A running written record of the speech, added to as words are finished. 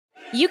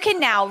You can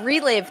now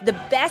relive the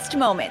best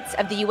moments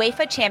of the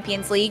UEFA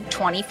Champions League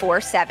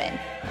 24/7.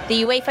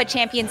 The UEFA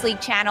Champions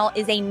League channel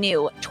is a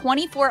new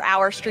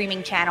 24-hour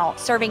streaming channel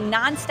serving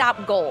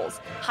non-stop goals,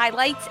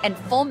 highlights, and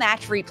full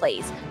match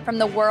replays from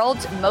the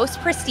world's most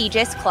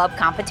prestigious club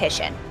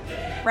competition.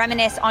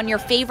 Reminisce on your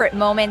favorite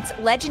moments,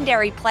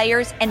 legendary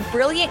players, and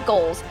brilliant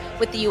goals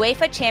with the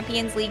UEFA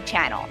Champions League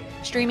channel,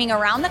 streaming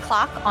around the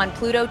clock on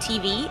Pluto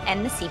TV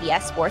and the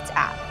CBS Sports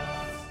app.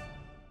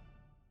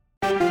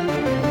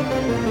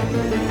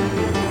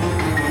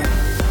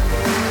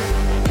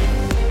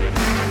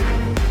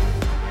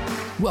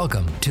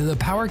 Welcome to the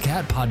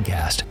PowerCat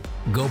Podcast,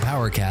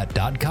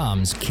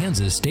 GoPowerCat.com's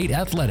Kansas State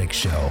Athletics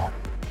Show.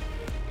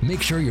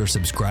 Make sure you're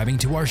subscribing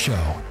to our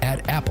show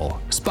at Apple,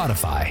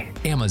 Spotify,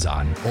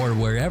 Amazon, or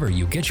wherever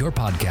you get your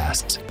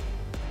podcasts.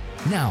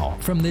 Now,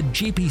 from the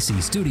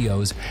GPC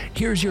studios,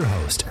 here's your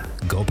host,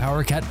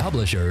 GoPowerCat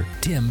publisher,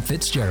 Tim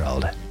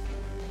Fitzgerald.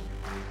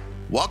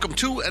 Welcome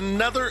to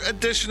another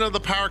edition of the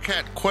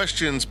PowerCat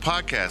Questions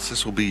Podcast.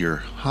 This will be your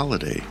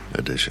holiday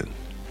edition.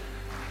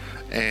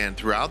 And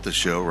throughout the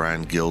show,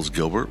 Ryan Gills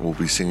Gilbert will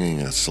be singing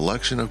a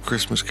selection of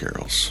Christmas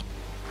carols.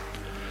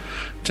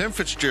 Tim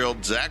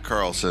Fitzgerald, Zach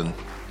Carlson,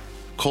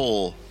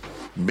 Cole,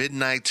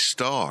 Midnight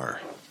Star,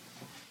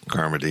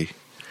 Carmody,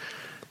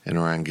 and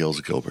Ryan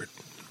Gills Gilbert.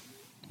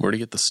 Where'd he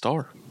get the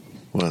star?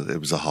 Well, it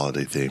was a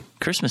holiday theme.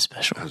 Christmas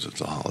special. It's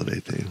a holiday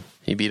theme.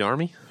 He beat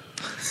Army?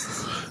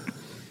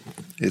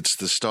 It's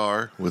the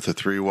star with the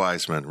three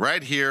wise men.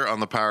 Right here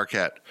on the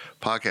PowerCat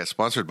Podcast,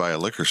 sponsored by a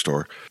liquor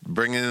store.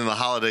 Bringing in the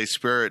holiday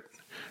spirit.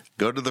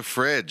 Go to the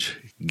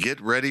fridge.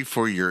 Get ready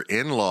for your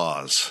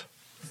in-laws.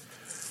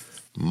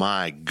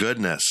 My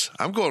goodness.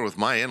 I'm going with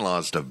my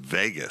in-laws to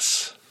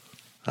Vegas.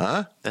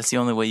 Huh? That's the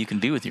only way you can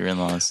be with your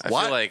in-laws.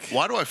 Why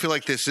do I feel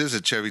like this is a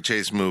Chevy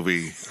Chase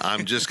movie?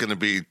 I'm just going to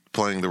be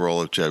playing the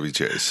role of Chevy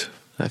Chase.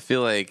 I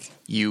feel like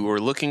you were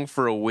looking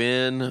for a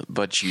win,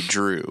 but you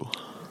drew.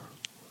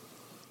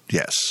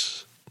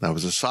 Yes. That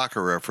was a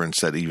soccer reference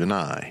that even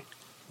I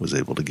was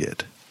able to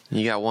get.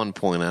 You got 1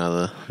 point out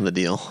of the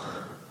deal.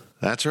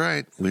 That's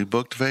right. We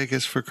booked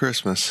Vegas for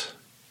Christmas.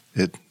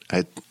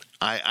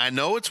 I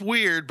know it's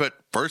weird, but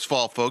first of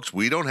all, folks,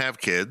 we don't have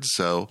kids,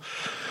 so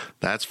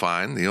that's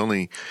fine. The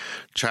only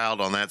child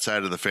on that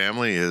side of the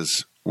family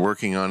is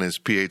working on his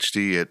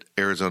PhD at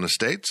Arizona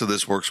State, so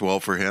this works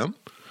well for him.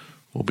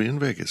 We'll be in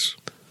Vegas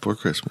for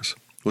Christmas,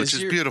 which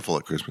is beautiful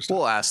at Christmas time.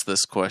 We'll ask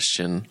this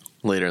question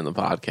later in the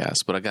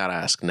podcast, but I got to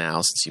ask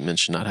now since you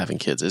mentioned not having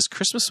kids. Is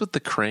Christmas with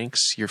the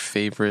Cranks your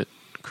favorite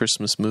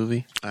Christmas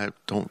movie? I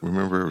don't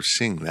remember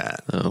seeing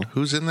that. Oh.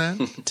 Who's in that?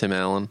 Tim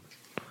Allen.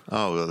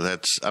 Oh,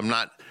 I'm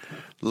not.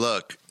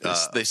 Look,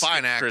 they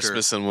fine actor.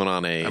 Christmas and went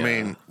on a. I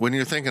mean, when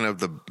you're thinking of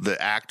the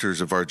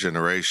actors of our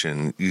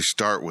generation, you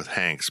start with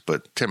Hanks,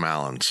 but Tim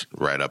Allen's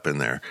right up in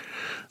there.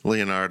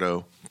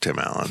 Leonardo, Tim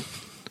Allen.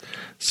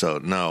 So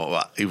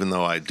no, even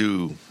though I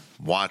do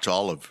watch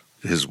all of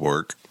his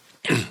work,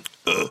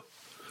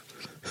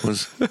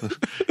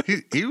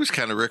 he was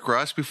kind of Rick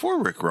Ross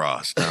before Rick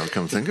Ross. Now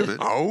come think of it.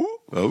 Oh.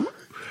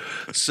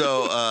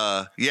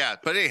 So, yeah,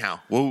 but anyhow,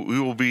 we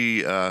will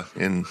be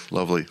in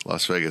lovely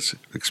Las Vegas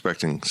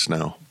expecting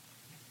snow.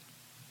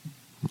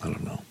 I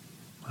don't know.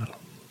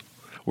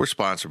 We're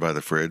sponsored by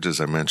the fridge,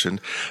 as I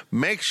mentioned.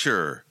 Make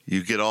sure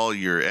you get all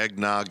your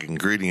eggnog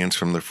ingredients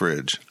from the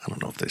fridge. I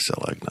don't know if they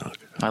sell eggnog.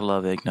 I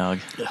love eggnog.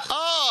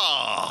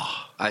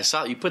 Oh! I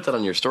saw you put that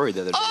on your story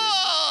the other day.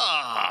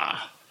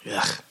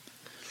 Yeah.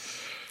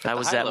 I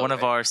was at one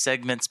of our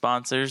segment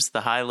sponsors,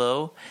 the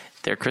High-Low,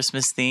 their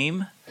Christmas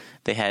theme.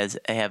 They have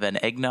an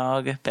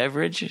eggnog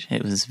beverage.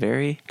 It was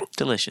very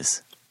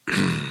delicious.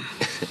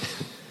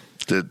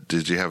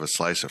 Did you have a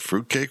slice of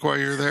fruitcake while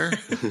you were there?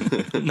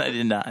 I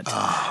did not.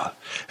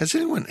 Has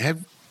anyone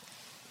have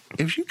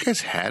you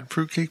guys had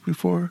fruitcake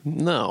before?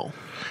 No.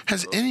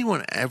 Has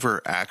anyone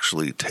ever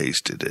actually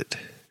tasted it?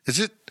 Is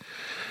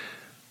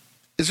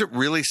it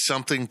really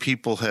something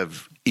people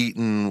have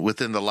eaten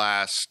within the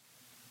last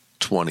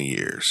 20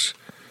 years?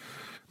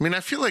 I mean, I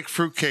feel like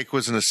fruitcake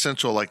was an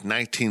essential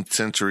 19th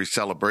century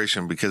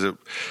celebration because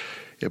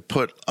it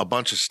put a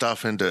bunch of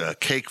stuff into a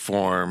cake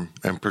form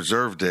and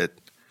preserved it.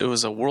 It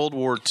was a World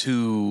War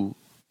II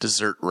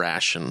dessert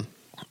ration.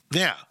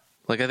 Yeah.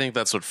 I think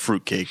that's what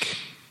fruitcake.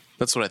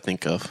 That's what I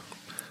think of.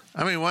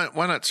 I mean,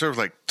 why not serve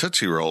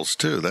Tootsie Rolls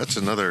too? That's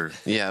another.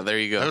 Yeah, there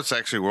you go. That's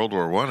actually World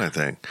War I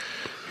think.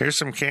 Here's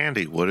some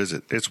candy. What is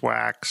it? It's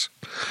wax.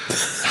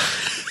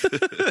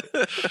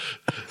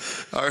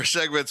 Our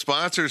segment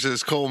sponsors,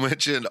 as Cole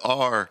mentioned,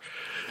 are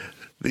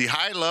the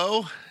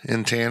High-Low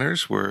in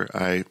Tanner's, where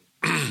I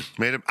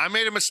made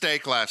a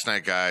mistake last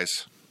night,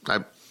 guys.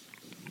 I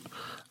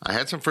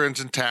had some friends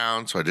in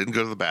town, so I didn't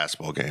go to the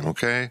basketball game,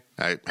 okay?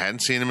 I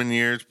hadn't seen them in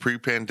years,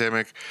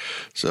 pre-pandemic.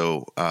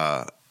 So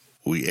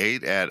we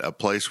ate at a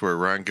place where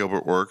Ryan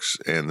Gilbert works,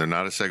 and they're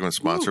not a segment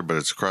sponsor, but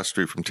it's across the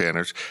street from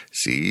Tanner's.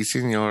 Si,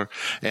 senor.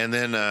 And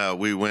then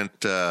we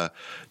went to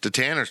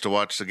Tanner's to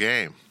watch the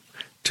game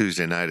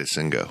Tuesday night at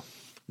Singo.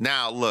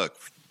 Now, look,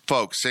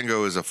 folks,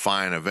 Singo is a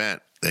fine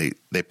event.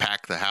 They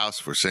pack the house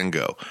for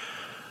Singo.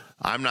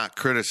 I'm not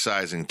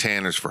criticizing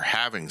Tanners for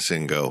having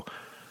Singo.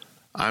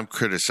 I'm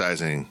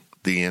criticizing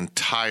the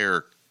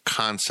entire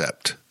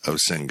concept of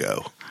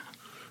Singo.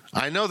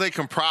 I know they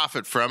can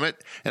profit from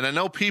it, and I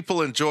know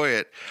people enjoy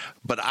it,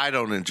 but I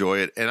don't enjoy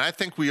it. And I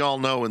think we all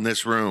know in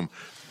this room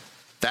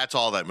that's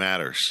all that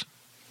matters.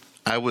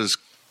 I was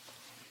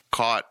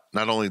caught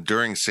not only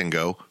during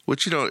Singo,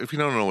 which, if you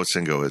don't know what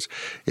Singo is,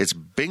 it's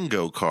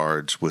bingo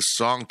cards with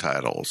song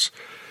titles,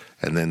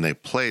 and then they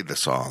play the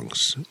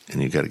songs,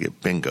 and you got to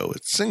get bingo.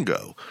 It's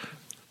Singo.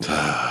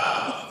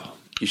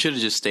 You should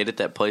have just stayed at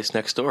that place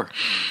next door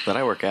that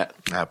I work at.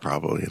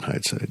 Probably in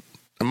hindsight.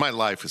 And my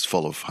life is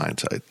full of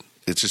hindsight.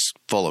 It's just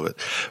full of it.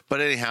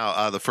 But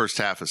anyhow, the first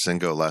half of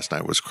Singo last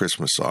night was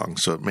Christmas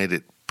songs, so it made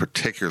it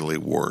particularly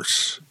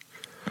worse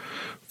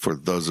for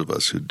those of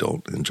us who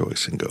don't enjoy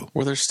Singo.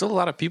 Were there still a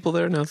lot of people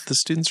there now that the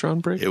students are on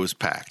break? It was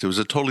packed. It was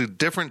a totally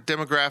different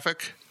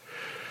demographic.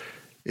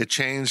 It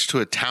changed to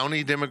a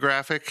towny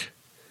demographic.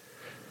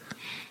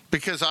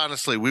 Because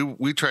honestly,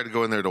 we tried to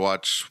go in there to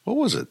watch, what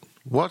was it?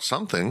 Watch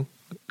something.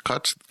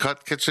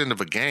 Gets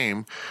into a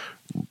game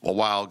a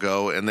while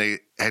ago, and they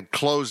had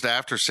closed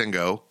after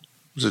Singo.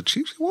 Was it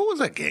Chiefs? What was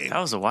that game? That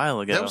was a while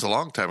ago. That was a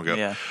long time ago.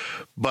 Yeah.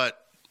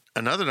 But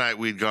another night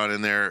we'd gone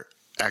in there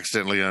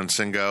accidentally on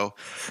Singo,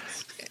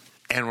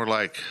 and we're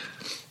like,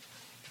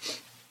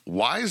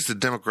 why is the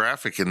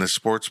demographic in this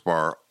sports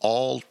bar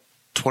all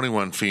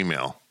 21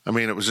 female? I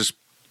mean, it was just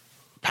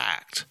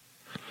packed.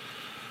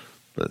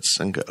 But it's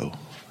Singo.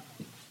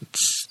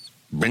 It's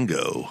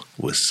bingo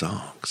with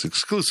songs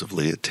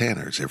exclusively at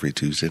Tanner's every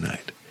Tuesday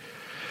night.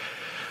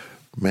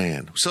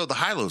 Man, so the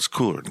high-low's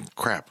cooler than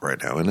crap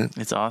right now, isn't it?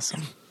 It's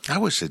awesome. I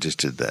wish I just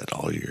did that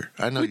all year.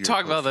 I know We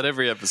talk about that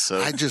every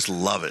episode. I just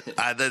love it.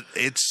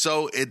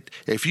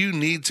 If you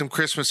need some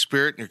Christmas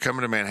spirit and you're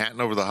coming to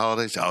Manhattan over the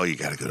holidays, you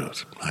got to go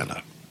to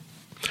high-low.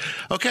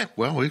 Okay,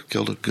 well, we've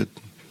killed a good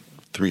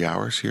 3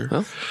 hours here.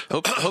 Well,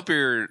 hope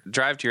your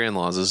drive to your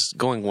in-laws is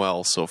going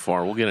well so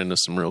far. We'll get into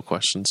some real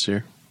questions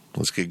here.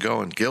 Let's get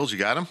going. Gills, you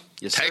got them?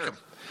 Yes, Take sir. them.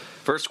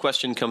 First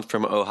question comes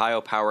from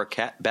Ohio Power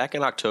Cat. Back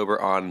in October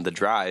on The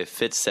Drive,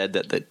 Fitz said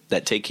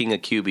that taking a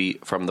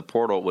QB from the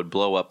portal would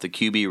blow up the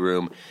QB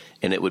room,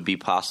 and it would be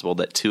possible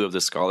that 2 of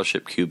the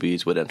scholarship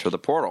QBs would enter the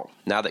portal.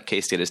 Now that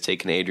K-State has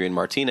taken Adrian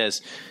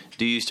Martinez,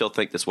 do you still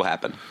think this will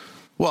happen?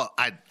 Well,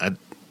 I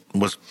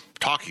was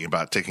talking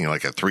about taking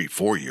like a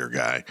 3-4 year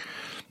guy.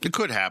 It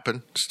could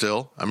happen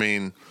still. I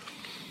mean,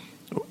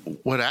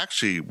 what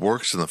actually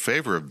works in the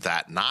favor of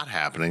that not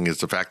happening is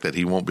the fact that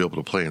he won't be able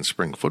to play in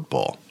spring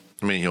football.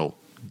 I mean, he'll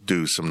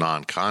do some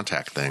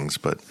non-contact things,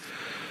 but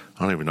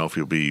I don't even know if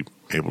he'll be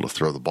able to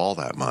throw the ball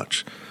that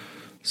much.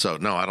 So,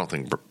 no, I don't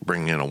think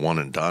bringing in a one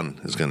and done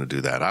is going to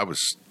do that. I was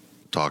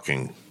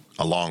talking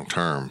a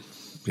long-term,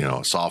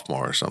 a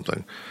sophomore or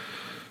something,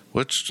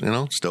 which,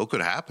 still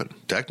could happen,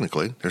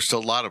 technically. There's still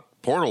a lot of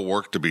portal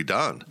work to be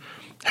done.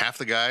 Half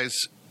the guys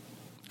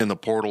in the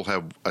portal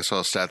I saw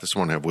a stat this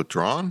morning, have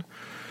withdrawn,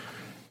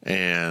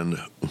 and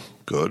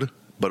good,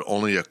 but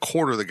only a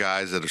quarter of the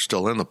guys that are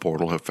still in the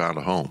portal have found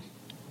a home.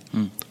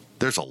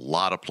 There's a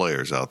lot of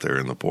players out there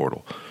in the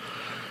portal.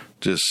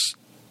 Just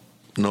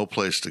no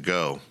place to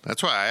go.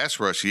 That's why I asked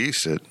Russ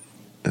Yeast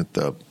at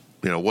the,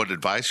 what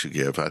advice you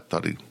give. I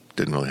thought he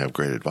didn't really have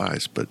great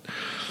advice, but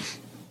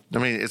I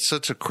mean, it's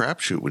such a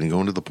crapshoot when you go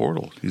into the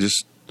portal. You're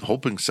just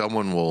hoping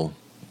someone will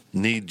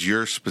need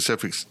your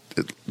specific,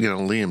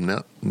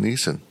 Liam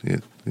Neeson.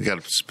 You got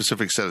a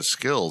specific set of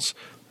skills.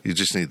 You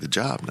just need the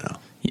job now.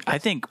 I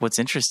think what's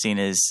interesting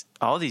is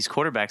all these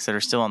quarterbacks that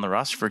are still on the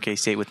roster for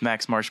K-State with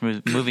Max Marsh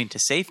moving to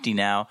safety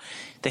now,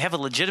 they have a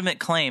legitimate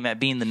claim at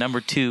being the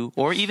number 2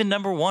 or even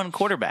number 1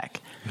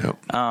 quarterback.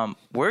 Yep.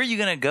 Where are you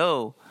going to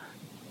go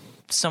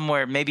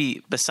somewhere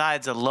maybe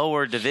besides a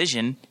lower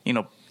division,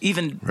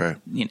 even right.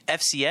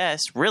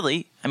 FCS,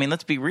 really? I mean,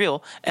 let's be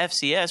real.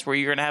 FCS, where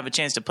you're going to have a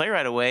chance to play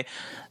right away.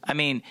 I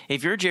mean,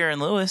 if you're Jaron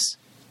Lewis,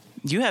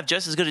 you have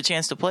just as good a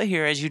chance to play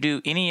here as you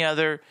do any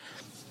other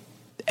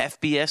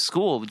FBS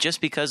school, just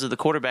because of the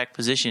quarterback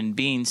position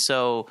being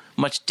so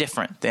much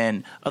different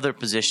than other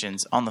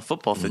positions on the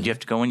football field. You have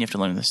to go in, you have to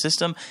learn the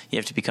system, you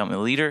have to become a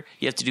leader,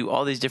 you have to do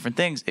all these different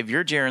things. If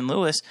you're Jaron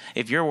Lewis,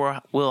 if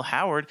you're Will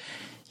Howard,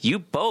 you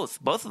both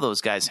of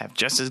those guys have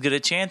just as good a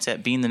chance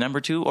at being the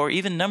number 2 or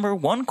even number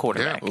 1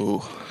 quarterback. Yeah.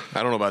 Ooh,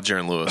 I don't know about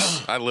Jaron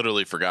Lewis. I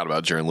literally forgot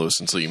about Jaron Lewis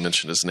until you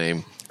mentioned his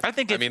name. I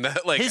think his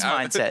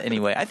mindset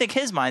anyway. I think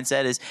his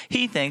mindset is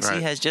he thinks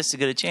he has just as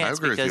good a chance. I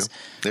agree because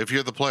with you. If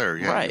you're the player,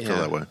 you feel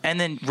that way. And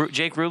then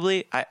Jake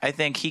Rubley, I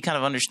think he kind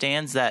of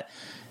understands that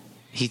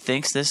he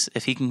thinks this,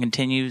 if he can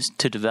continue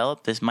to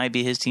develop, this might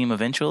be his team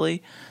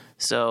eventually.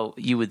 So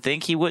you would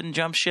think he wouldn't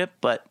jump ship,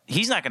 but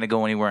he's not going to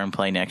go anywhere and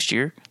play next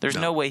year. There's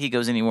no way he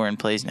goes anywhere and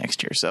plays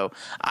next year. So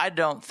I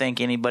don't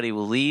think anybody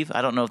will leave.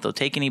 I don't know if they'll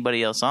take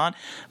anybody else on.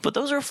 But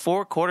those are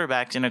 4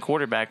 quarterbacks in a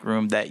quarterback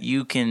room that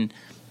you can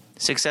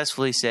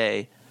successfully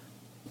say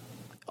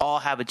all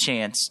have a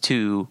chance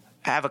to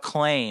have a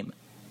claim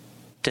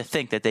to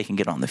think that they can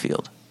get on the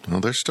field.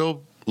 Well, they're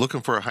still looking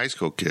for a high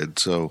school kid,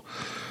 so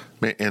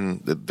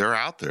And they're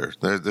out there.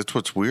 That's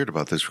what's weird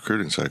about this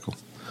recruiting cycle.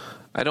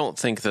 I don't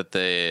think that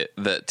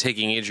that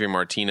taking Adrian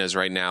Martinez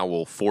right now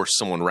will force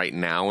someone right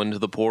now into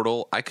the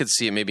portal. I could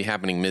see it maybe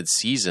happening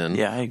mid-season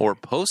or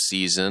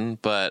postseason,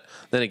 but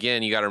then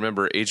again, you got to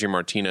remember Adrian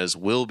Martinez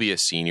will be a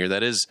senior.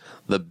 That is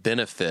the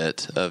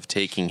benefit of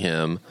taking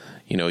him.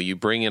 You know, you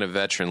bring in a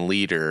veteran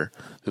leader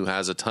who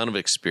has a ton of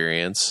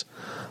experience,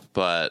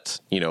 but,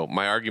 you know,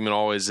 my argument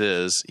always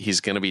is he's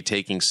going to be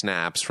taking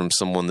snaps from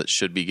someone that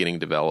should be getting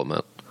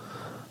development.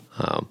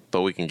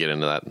 But we can get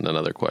into that in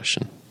another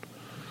question.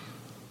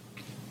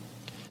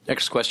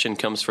 Next question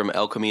comes from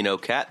El Camino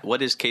Cat.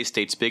 What is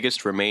K-State's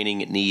biggest remaining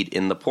need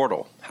in the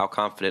portal? How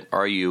confident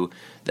are you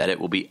that it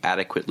will be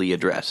adequately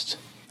addressed?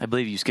 I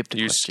believe you skipped a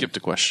question. You skipped a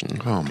question.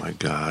 Oh, my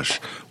gosh.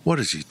 What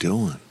is he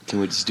doing? Can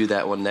we just do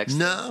that one next?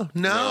 No.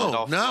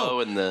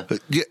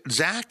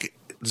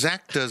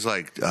 Zach does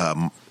like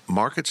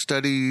market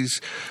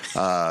studies.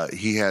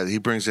 He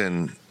brings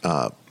in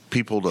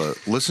people to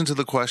listen to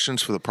the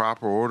questions for the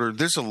proper order.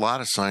 There's a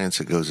lot of science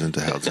that goes into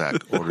how Zach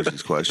orders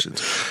these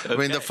questions. Okay. I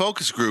mean, the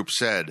focus group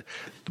said,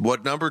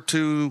 what number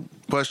 2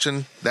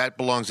 question? That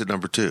belongs at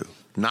number 2.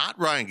 Not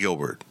Ryan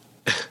Gilbert.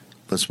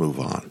 Let's move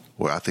on.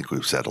 Well, I think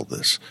we've settled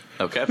this.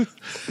 Okay.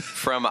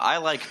 From I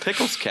Like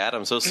Pickles Cat,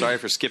 I'm so sorry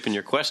for skipping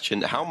your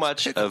question. How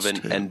much of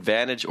an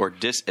advantage or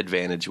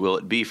disadvantage will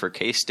it be for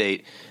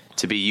K-State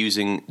to be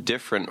using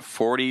different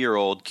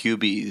 40-year-old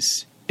QBs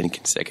in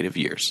consecutive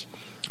years?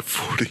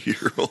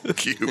 40-year-old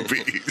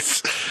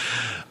QBs.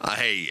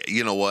 Hey,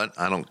 you know what?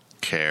 I don't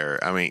care.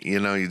 I mean, you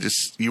know,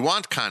 you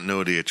want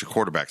continuity at your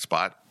quarterback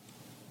spot.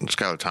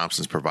 Skylar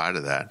Thompson's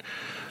provided that.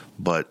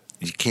 But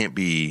you can't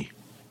be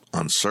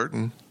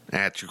uncertain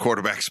at your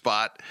quarterback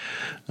spot.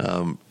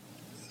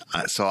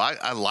 So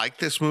I like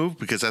this move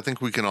because I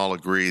think we can all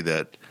agree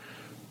that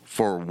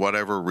for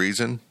whatever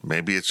reason,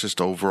 maybe it's just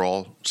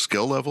overall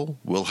skill level,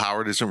 Will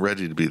Howard isn't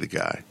ready to be the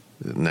guy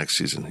next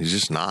season. He's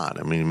just not.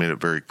 I mean, he made it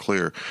very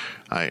clear.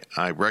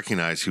 I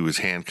recognize he was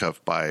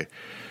handcuffed by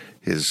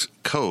his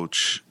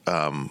coach,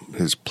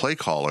 his play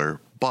caller,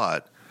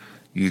 but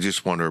you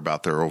just wonder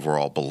about their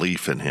overall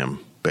belief in him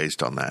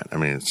based on that. I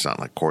mean, it's not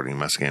like Courtney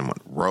Messingham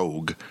went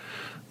rogue.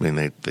 I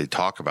mean, they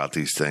talk about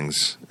these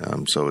things,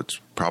 so it's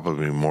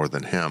probably more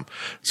than him.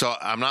 So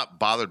I'm not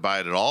bothered by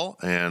it at all,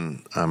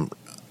 and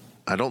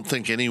I don't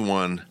think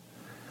anyone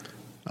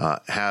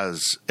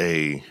has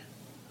a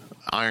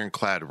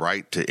ironclad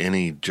right to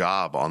any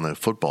job on the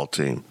football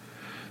team.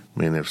 I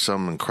mean, if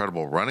some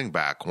incredible running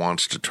back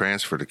wants to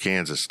transfer to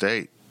Kansas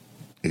State,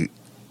 do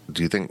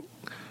you think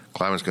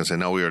Kleiman's going to say,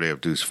 no, we already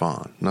have Deuce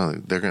Vaughn? No,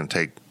 they're going to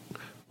take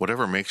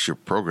whatever makes your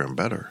program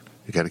better.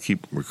 You got to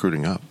keep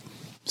recruiting up.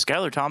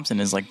 Skylar Thompson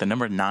is like the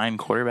number 9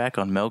 quarterback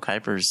on Mel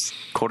Kiper's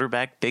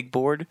quarterback big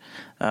board,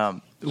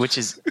 which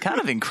is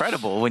kind of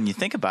incredible when you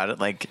think about it.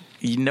 Like,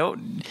 you know,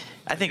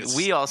 I think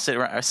we all sit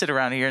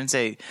around here and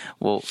say,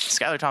 well,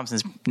 Skylar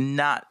Thompson's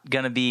not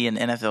going to be an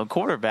NFL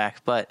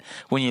quarterback. But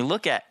when you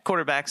look at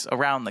quarterbacks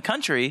around the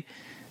country,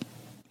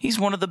 he's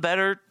one of the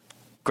better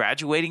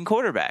graduating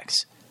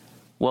quarterbacks.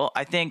 Well,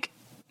 I think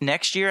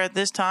next year at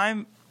this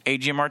time,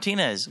 Adrian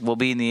Martinez will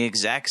be in the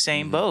exact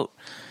same boat.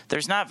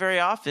 There's not very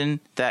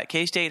often that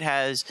K-State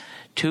has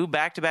 2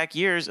 back-to-back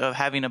years of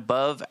having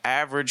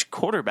above-average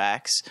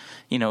quarterbacks,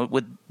 you know,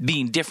 with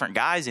being different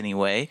guys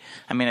anyway.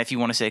 I mean, if you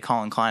want to say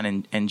Colin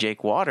Klein and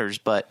Jake Waters,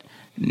 but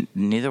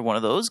neither one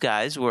of those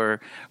guys were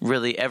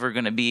really ever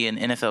going to be an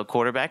NFL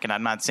quarterback. And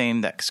I'm not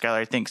saying that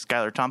I think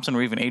Skylar Thompson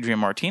or even Adrian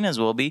Martinez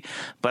will be,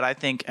 but I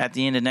think at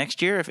the end of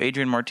next year, if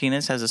Adrian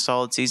Martinez has a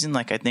solid season,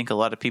 like I think a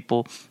lot of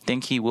people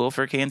think he will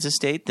for Kansas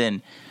State,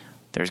 then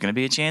there's going to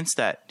be a chance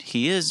that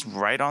he is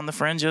right on the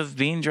fringe of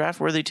being draft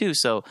worthy too.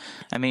 So,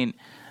 I mean,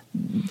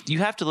 you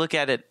have to look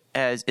at it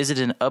as, is it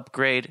an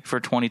upgrade for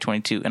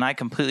 2022? And I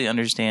completely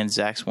understand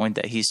Zach's point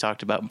that he's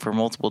talked about for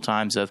multiple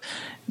times of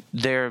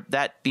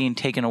that being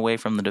taken away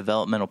from the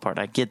developmental part.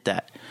 I get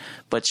that.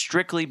 But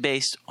strictly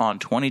based on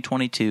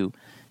 2022,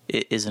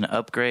 it is an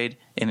upgrade,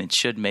 and it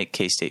should make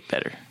K-State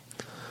better.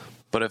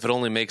 But if it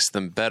only makes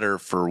them better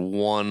for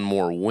one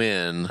more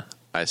win,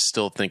 I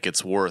still think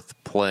it's worth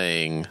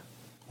playing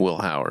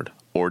Will Howard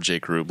or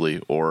Jake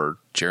Rubley or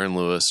Jaron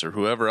Lewis or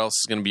whoever else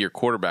is going to be your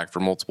quarterback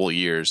for multiple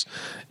years.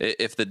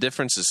 If the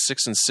difference is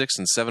 6-6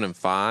 and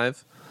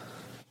 7-5,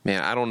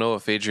 man, I don't know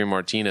if Adrian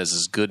Martinez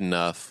is good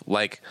enough.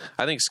 Like,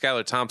 I think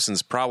Skylar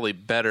Thompson's probably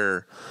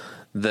better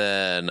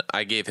than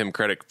I gave him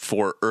credit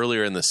for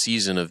earlier in the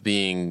season of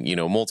being, you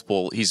know,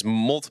 he's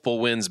multiple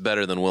wins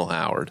better than Will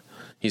Howard.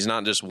 He's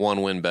not just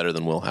one win better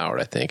than Will Howard,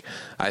 I think.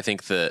 I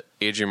think that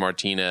Adrian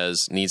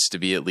Martinez needs to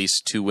be at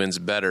least 2 wins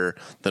better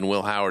than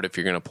Will Howard if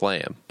you're going to play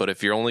him. But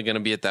if you're only going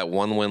to be at that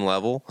 1-win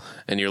level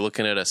and you're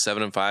looking at a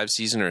 7-5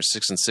 season or a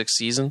 6-6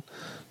 season,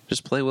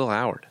 just play Will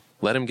Howard.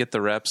 Let him get the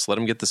reps. Let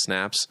him get the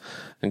snaps.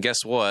 And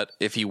guess what?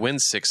 If he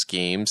wins 6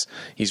 games,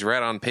 he's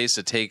right on pace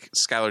to take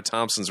Skylar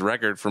Thompson's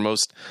record for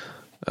most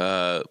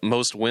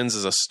wins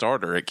as a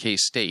starter at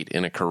K-State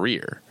in a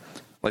career.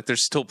 Like,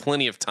 there's still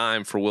plenty of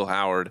time for Will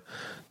Howard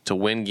to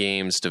win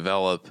games,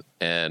 develop,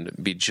 and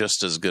be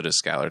just as good as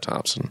Skylar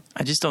Thompson.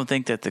 I just don't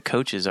think that the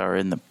coaches are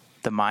in the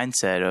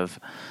mindset of,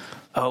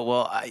 oh,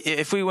 well,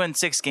 if we win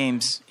 6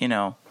 games,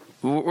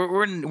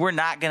 we're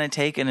not going to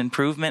take an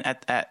improvement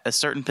at a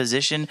certain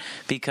position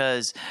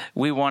because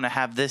we want to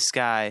have this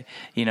guy,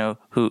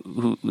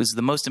 who is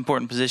the most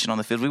important position on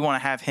the field. We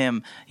want to have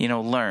him,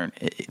 learn.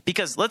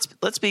 Because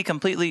let's be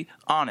completely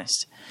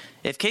honest.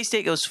 If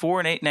K-State goes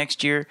 4-8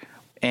 next year,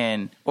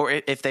 or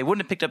if they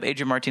wouldn't have picked up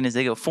Adrian Martinez,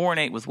 they go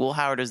 4-8 with Will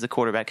Howard as the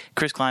quarterback.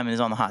 Chris Kleiman is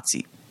on the hot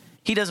seat.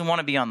 He doesn't want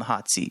to be on the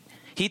hot seat.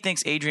 He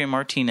thinks Adrian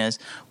Martinez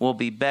will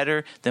be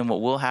better than what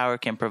Will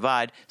Howard can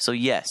provide. So,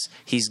 yes,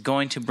 he's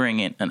going to bring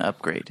in an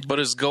upgrade. But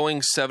is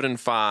going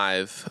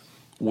 7-5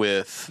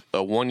 with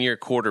a one-year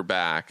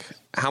quarterback,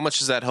 how much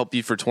does that help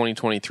you for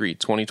 2023,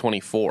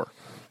 2024?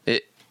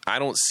 I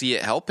don't see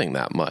it helping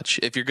that much.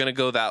 If you're going to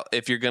go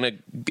if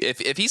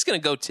he's going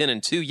to go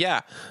 10-2,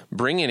 yeah,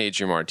 bring in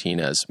Adrian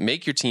Martinez,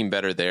 make your team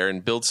better there,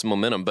 and build some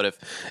momentum. But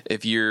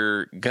if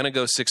you're going to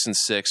go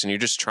 6-6 and you're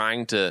just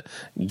trying to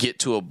get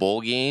to a bowl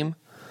game,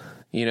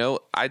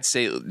 I'd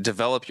say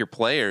develop your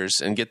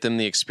players and get them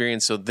the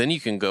experience, so then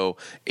you can go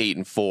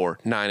 8-4,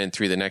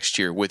 9-3 the next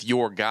year with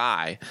your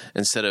guy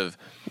instead of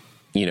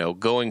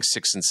going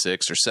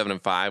 6-6 or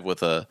 7-5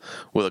 with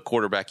a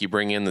quarterback you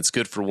bring in that's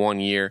good for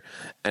 1 year,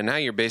 and now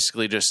you're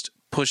basically just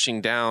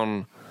pushing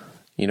down,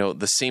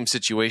 the same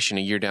situation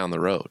a year down the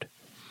road.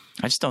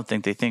 I just don't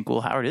think they think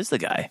Will Howard is the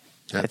guy.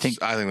 I think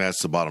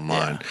that's the bottom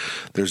line. Yeah.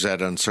 There's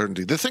that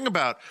uncertainty. The thing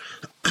about,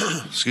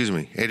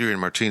 Adrian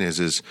Martinez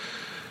is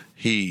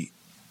he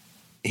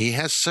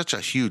has such a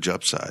huge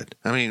upside.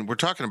 I mean, we're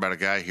talking about a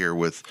guy here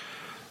with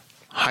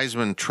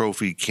Heisman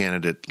Trophy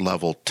candidate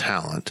level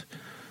talent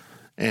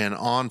and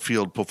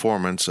on-field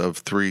performance of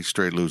 3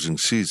 straight losing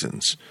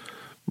seasons,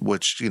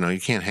 which, you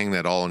can't hang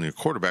that all on your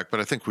quarterback,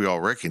 but I think we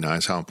all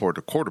recognize how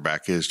important a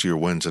quarterback is to your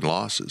wins and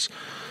losses.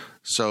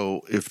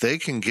 So if they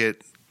can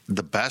get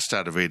the best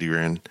out of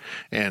Adrian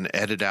and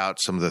edit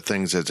out some of the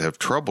things that have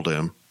troubled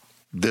him,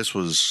 this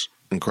was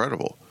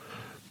incredible.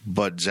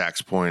 But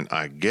Zach's point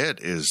I get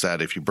is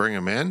that if you bring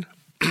him in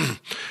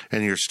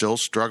and you're still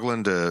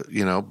struggling to,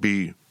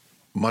 be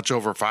much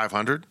over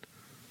 500,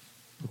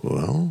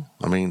 well,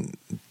 I mean,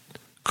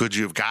 could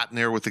you have gotten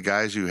there with the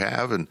guys you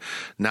have? And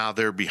now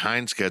they're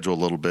behind schedule a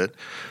little bit.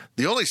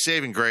 The only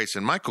saving grace,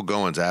 and Michael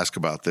Goins asked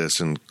about this,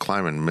 and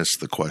Kleiman missed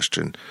the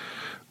question,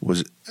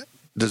 was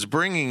does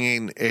bringing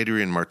in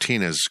Adrian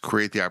Martinez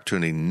create the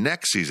opportunity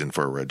next season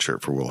for a red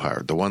shirt for Will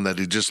Howard, the one that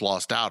he just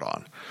lost out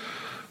on?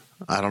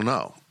 I don't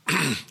know.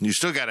 You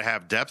still got to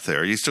have depth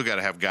there. You still got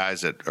to have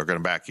guys that are going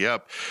to back you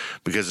up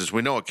because, as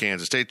we know at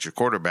Kansas State, your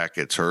quarterback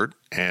gets hurt,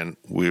 and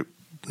we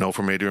know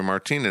from Adrian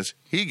Martinez,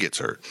 he gets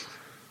hurt.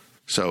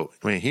 So,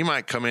 I mean, he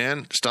might come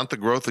in, stunt the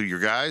growth of your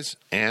guys,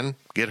 and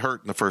get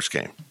hurt in the first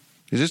game.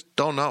 You just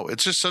don't know.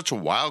 It's just such a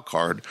wild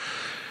card.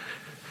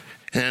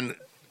 And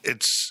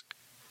it's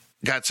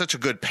got such a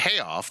good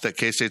payoff that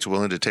K-State's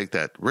willing to take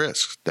that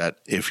risk, that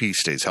if he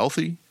stays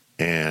healthy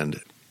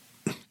and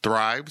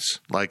thrives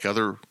like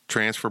other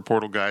transfer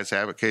portal guys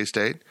have at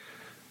K-State,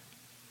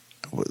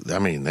 I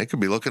mean, they could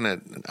be looking at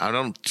 – I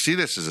don't see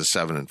this as a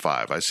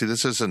 7-5. I see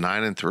this as a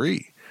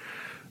 9-3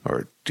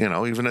 or,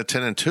 even a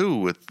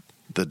 10-2 with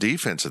the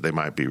defense that they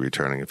might be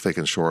returning if they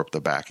can shore up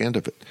the back end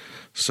of it.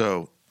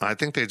 So I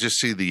think they just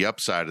see the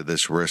upside of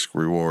this risk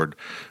reward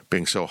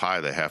being so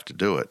high they have to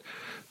do it.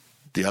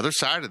 The other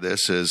side of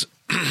this is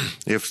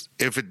if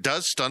it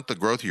does stunt the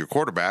growth of your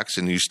quarterbacks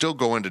and you still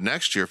go into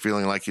next year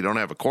feeling like you don't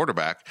have a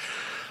quarterback,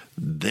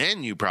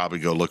 then you probably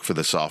go look for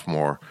the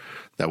sophomore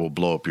that will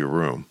blow up your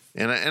room.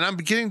 And I'm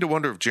beginning to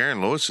wonder if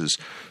Jaron Lewis is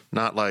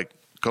not like,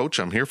 Coach,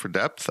 I'm here for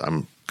depth.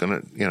 I'm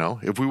going to,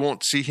 if we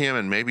won't see him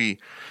and maybe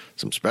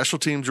some special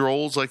teams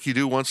roles like you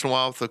do once in a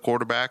while with the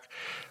quarterback,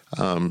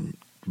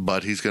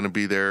 but he's going to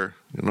be there,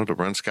 to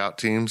run scout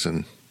teams.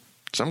 And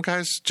some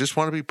guys just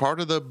want to be part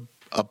of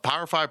a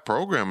Power 5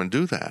 program and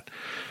do that.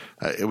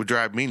 It would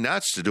drive me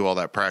nuts to do all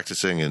that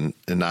practicing and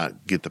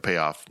not get the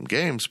payoff in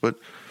games. But,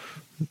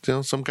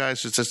 some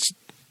guys,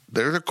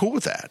 they're cool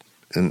with that.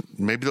 And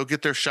maybe they'll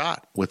get their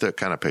shot with that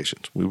kind of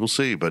patience. We will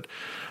see. But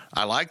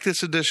I like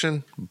this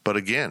addition. But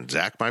again,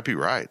 Zach might be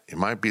right. It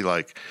might be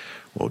like,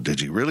 well,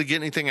 did you really get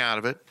anything out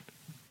of it?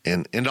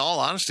 And in all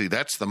honesty,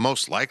 that's the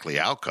most likely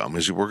outcome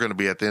is we're going to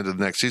be at the end of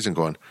the next season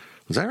going,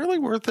 was that really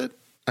worth it?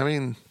 I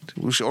mean,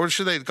 or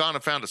should they have gone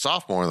and found a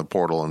sophomore in the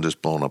portal and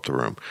just blown up the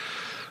room?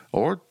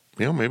 Or,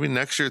 maybe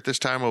next year at this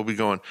time we'll be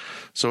going,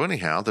 so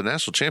anyhow, the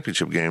national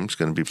championship game is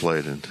going to be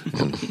played and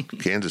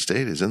Kansas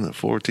State is in the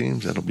 4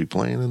 teams that'll be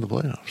playing in the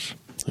playoffs.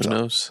 Who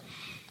knows?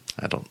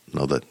 I don't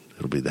know that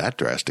it'll be that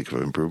drastic of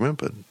an improvement,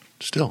 but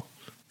still.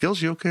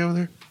 Gills, you okay over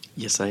there?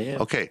 Yes, I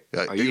am. Okay.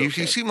 You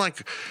seem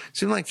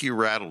like you're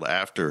rattled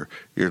after.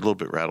 You're a little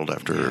bit rattled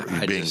after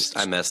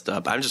I messed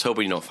up. I'm just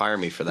hoping you don't fire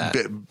me for that.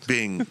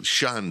 Being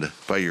shunned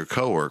by your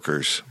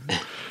coworkers.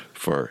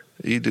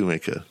 You do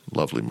make a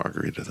lovely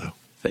margarita, though.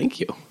 Thank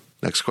you.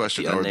 Next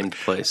question. The unnamed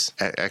place.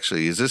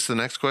 Actually, is this the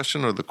next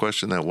question or the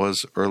question that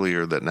was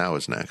earlier that now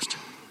is next?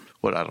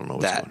 What? I don't know.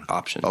 That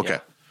option. Okay. Yeah.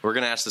 We're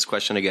going to ask this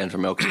question again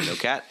from El Camino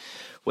Cat.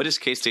 What is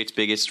K-State's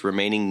biggest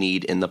remaining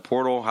need in the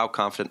portal? How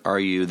confident are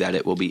you that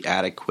it will be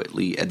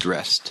adequately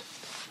addressed?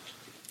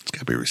 It's got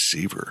to be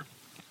receiver.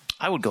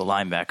 I would go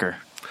linebacker.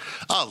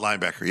 Oh,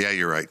 linebacker. Yeah,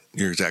 you're right.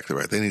 You're exactly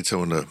right. They need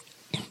someone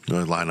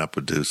to line up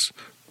with Deuce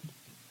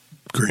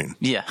Green.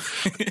 Yeah.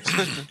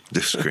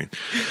 Deuce Green.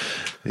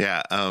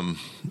 Yeah.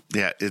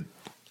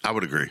 I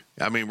would agree.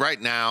 I mean,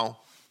 right now,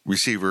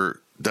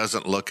 receiver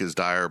doesn't look as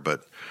dire,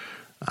 but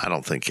I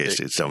don't think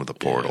K-State's done with the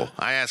portal.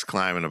 Yeah. I asked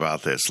Kleiman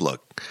about this.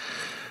 Look,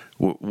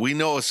 we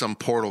know some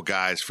portal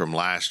guys from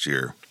last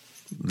year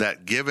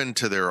that, given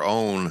to their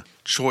own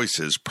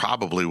choices,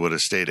 probably would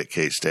have stayed at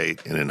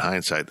K-State, and in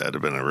hindsight, that would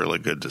have been a really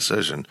good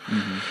decision.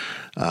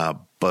 Mm-hmm.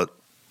 But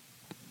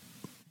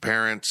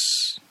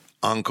parents,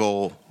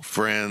 uncle,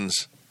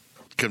 friends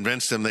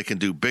convinced them they can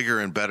do bigger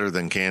and better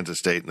than Kansas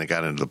State, and they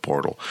got into the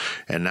portal.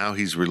 And now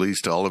he's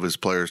released all of his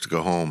players to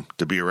go home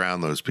to be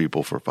around those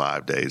people for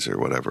 5 days or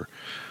whatever.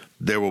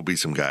 There will be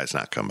some guys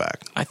not come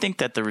back. I think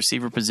that the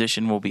receiver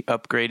position will be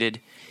upgraded.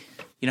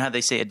 You know how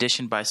they say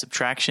addition by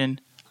subtraction?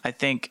 I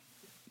think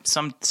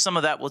some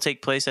of that will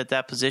take place at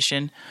that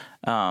position.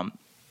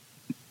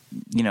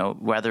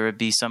 Whether it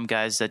be some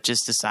guys that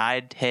just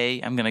decide,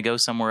 hey, I'm going to go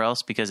somewhere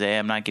else because A,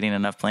 I'm not getting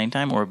enough playing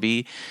time, or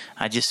B,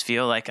 I just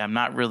feel like I'm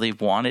not really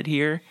wanted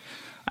here.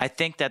 I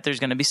think that there's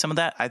going to be some of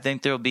that. I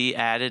think they'll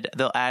add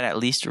at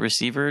least a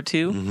receiver or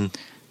two. Mm-hmm.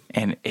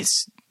 And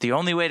it's the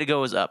only way to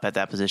go is up at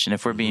that position,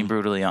 if we're being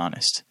brutally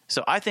honest.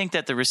 So I think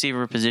that the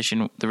receiver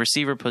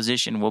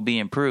position will be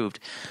improved.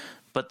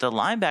 But the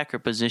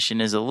linebacker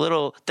position is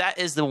that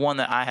is the one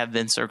that I have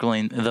been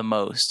circling the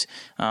most.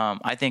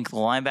 I think the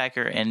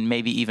linebacker and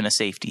maybe even a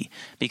safety.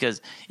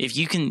 Because if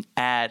you can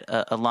add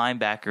a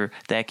linebacker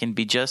that can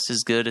be just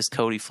as good as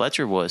Cody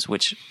Fletcher was,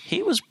 which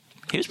he was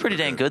pretty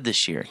dang good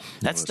this year.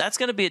 That's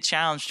going to be a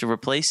challenge to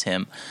replace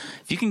him.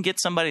 If you can get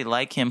somebody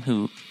like him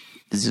who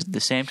is the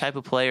same type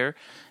of player,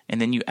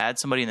 and then you add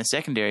somebody in the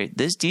secondary,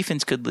 this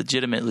defense could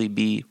legitimately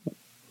be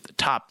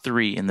top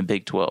 3 in the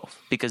Big 12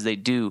 because they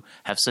do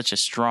have such a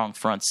strong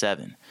front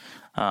 7.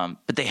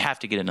 But they have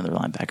to get another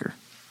linebacker.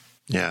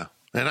 Yeah.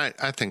 And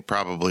I think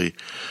probably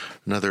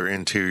another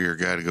interior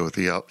guy to go with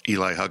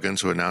Eli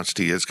Huggins, who announced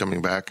he is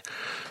coming back.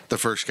 The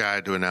first guy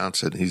to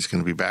announce that he's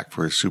going to be back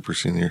for his super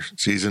senior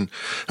season,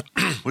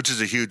 which is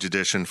a huge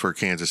addition for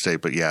Kansas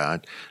State. But yeah,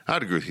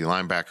 I'd agree with you,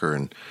 linebacker.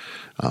 And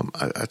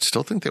I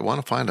still think they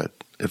want to find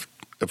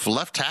if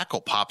left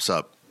tackle pops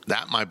up,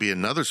 that might be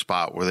another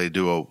spot where they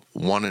do a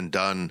one and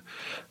done,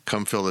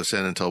 come fill this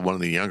in until one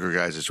of the younger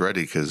guys is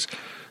ready, because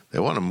they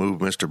want to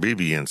move Mr.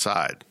 Beebe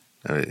inside.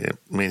 I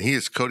mean, he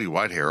is Cody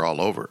Whitehair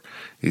all over.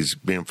 He's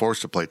being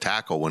forced to play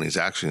tackle when he's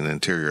actually an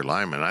interior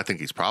lineman. I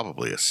think he's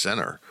probably a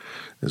center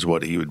is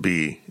what he would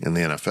be in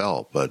the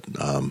NFL. But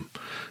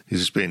he's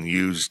just being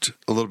used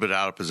a little bit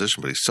out of position,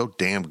 but he's so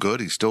damn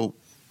good. He's still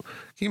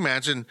 – can you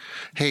imagine,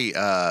 hey,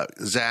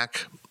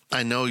 Zach,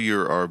 I know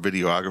you're our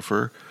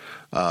videographer,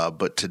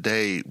 but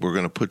today we're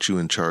going to put you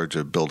in charge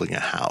of building a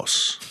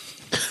house.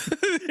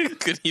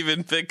 Couldn't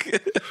even pick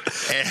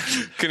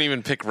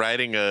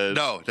writing a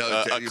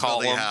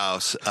column. A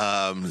house,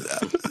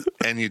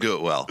 and you do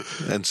it well.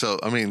 And so,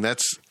 I mean,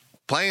 that's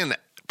playing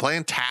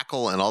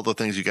tackle and all the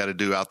things you got to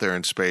do out there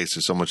in space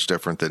is so much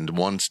different than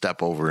one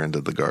step over into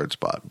the guard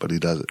spot. But he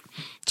does it.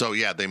 So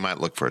yeah, they might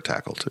look for a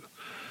tackle too.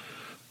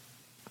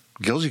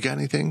 Gills, you got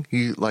anything?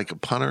 You like a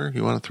punter?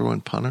 You want to throw in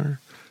punter?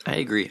 I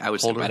agree. I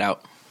would step right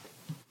out.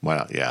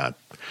 Wow, yeah. How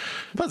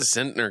about the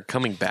center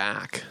coming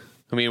back?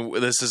 I mean,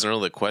 this isn't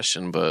really a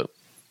question, but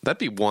that'd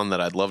be one that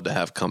I'd love to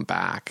have come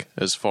back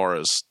as far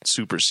as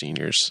super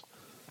seniors.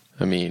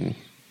 I mean,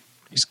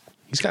 he's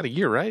got a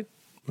year, right?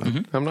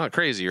 Mm-hmm. I'm not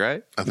crazy,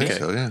 right? I think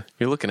so, yeah.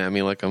 You're looking at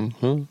me like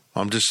I'm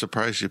just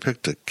surprised you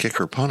picked a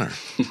kicker punter.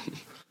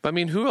 I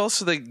mean, who else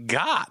have they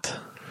got?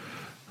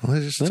 Well,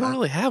 they don't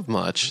really have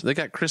much. They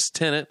got Chris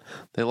Tennant.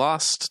 They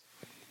lost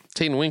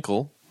Taden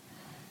Winkle.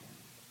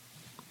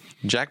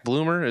 Jack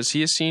Bloomer, is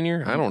he a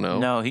senior? I don't know.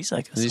 No, he's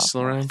like a Is he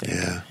still around?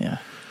 Yeah.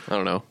 I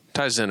don't know.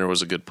 Ty Zender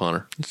was a good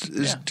punter.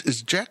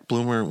 Is Jack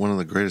Bloomer one of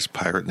the greatest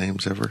pirate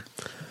names ever?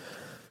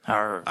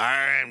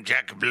 I'm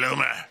Jack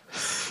Bloomer.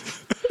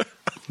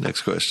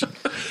 Next question.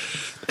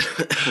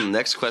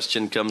 Next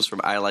question comes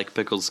from I Like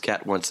Pickles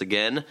Cat once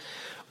again.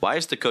 Why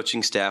is the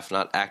coaching staff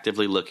not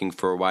actively looking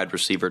for a wide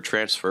receiver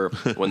transfer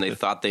when they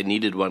thought they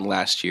needed one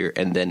last year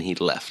and then he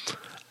left?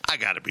 I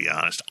got to be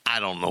honest.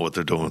 I don't know what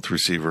they're doing with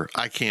receiver.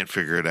 I can't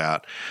figure it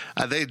out.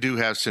 They do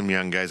have some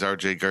young guys,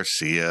 R.J.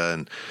 Garcia,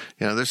 and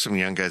there's some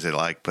young guys they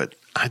like, but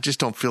I just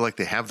don't feel like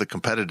they have the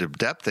competitive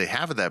depth they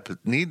have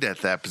need at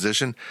that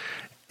position,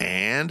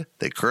 and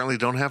they currently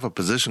don't have a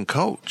position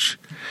coach.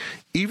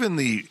 Even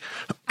the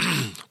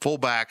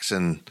fullbacks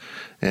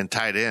and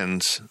tight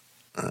ends,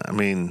 I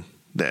mean,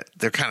 that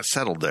they're kind of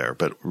settled there,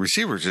 but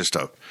receivers just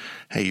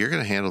hey, you're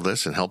going to handle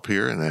this and help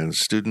here, and then a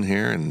student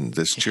here, and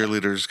this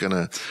cheerleader's going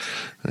to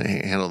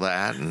handle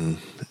that, and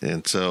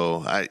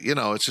so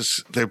it's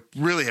just they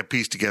really have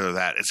pieced together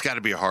that it's got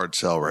to be a hard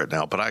sell right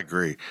now. But I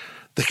agree,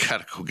 they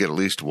got to go get at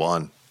least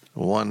one.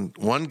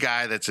 One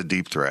guy that's a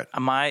deep threat.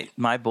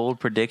 My bold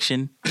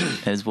prediction,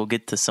 as we'll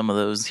get to some of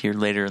those here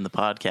later in the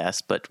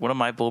podcast, but one of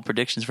my bold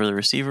predictions for the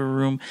receiver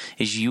room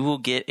is you will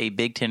get a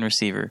Big Ten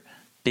receiver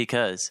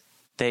because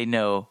they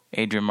know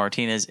Adrian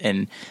Martinez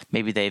and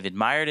maybe they've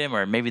admired him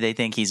or maybe they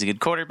think he's a good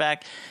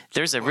quarterback.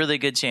 There's a really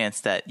good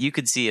chance that you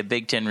could see a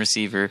Big Ten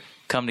receiver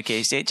come to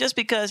K-State just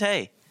because,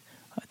 hey,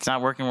 it's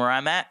not working where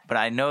I'm at, but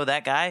I know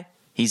that guy.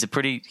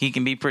 He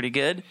can be pretty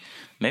good.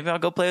 Maybe I'll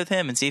go play with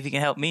him and see if he can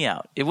help me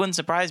out. It wouldn't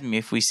surprise me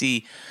if we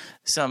see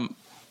some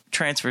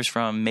transfers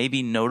from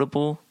maybe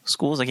notable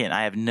schools. Again,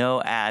 I have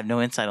no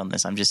insight on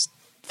this. I'm just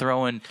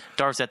throwing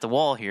darts at the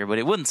wall here, but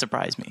it wouldn't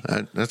surprise me.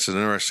 That's an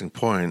interesting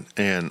point,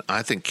 and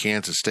I think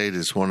Kansas State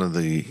is one of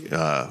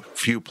the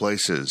few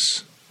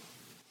places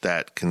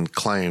that can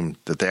claim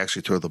that they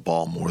actually throw the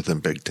ball more than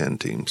Big Ten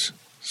teams.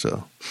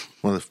 So,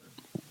 no,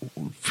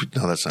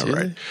 that's not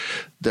right.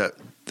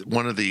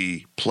 One of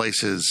the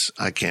places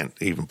I can't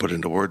even put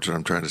into words what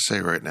I'm trying to say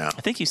right now.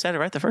 I think you said it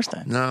right the first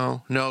time.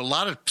 No. A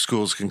lot of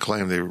schools can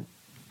claim they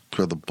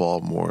throw the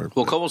ball more.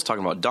 Well, Cole's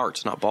talking about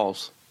darts, not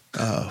balls.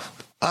 I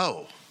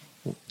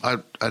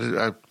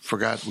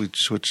forgot we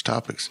switched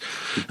topics.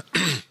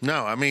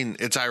 No, I mean,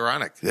 it's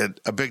ironic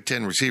that a Big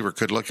Ten receiver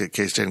could look at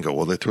K-State and go,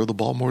 well, they throw the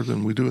ball more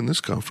than we do in this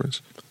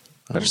conference.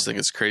 I just think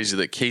it's crazy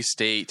that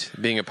K-State,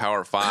 being a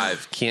Power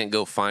 5, can't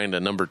go find a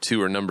number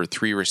 2 or number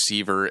 3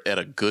 receiver at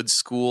a good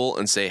school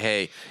and say,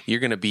 hey,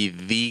 you're going to be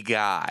the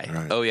guy.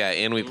 Right. Oh, yeah,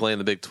 and we play in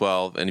the Big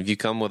 12. And if you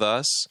come with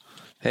us,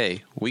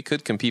 hey, we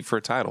could compete for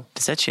a title.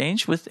 Does that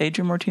change with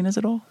Adrian Martinez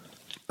at all?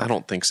 I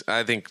don't think so.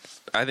 I think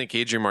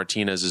Adrian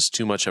Martinez is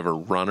too much of a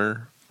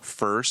runner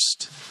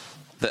first.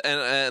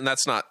 And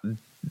that's not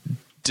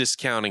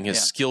discounting his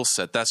skill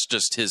set. That's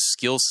just his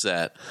skill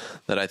set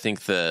that I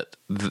think that,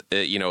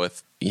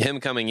 if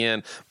him coming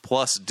in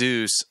plus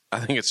Deuce,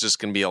 I think it's just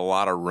going to be a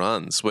lot of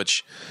runs,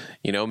 which,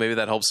 maybe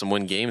that helps him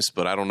win games,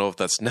 but I don't know if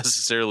that's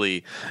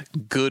necessarily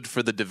good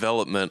for the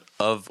development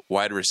of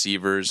wide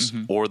receivers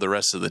or the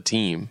rest of the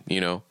team,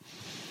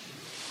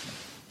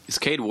 Is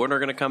Cade Warner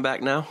going to come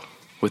back now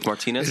with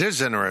Martinez? It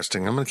is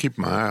interesting. I'm going to keep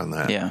my eye on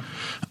that. Yeah.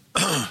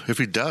 If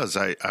he does,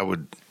 I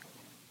would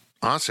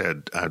honestly,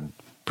 I'd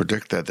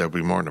predict that there'll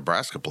be more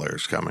Nebraska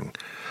players coming,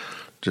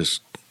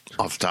 just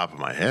off the top of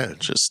my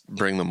head. Just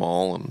bring them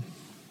all. And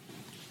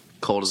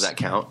Cole, does that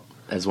count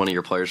as one of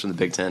your players from the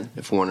Big Ten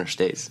if Warner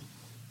stays?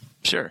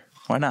 Sure,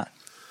 why not?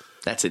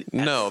 That's it.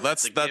 No,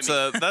 that's the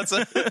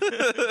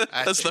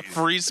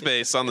free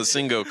space on the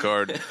Singo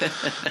card.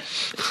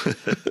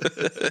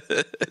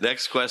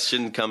 Next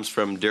question comes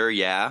from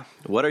Durya.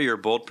 What are your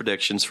bold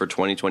predictions for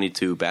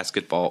 2022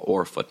 basketball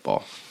or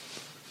football?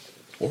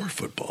 Or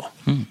football.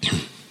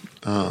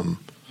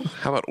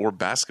 How about or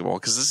basketball?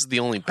 Because this is the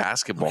only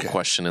basketball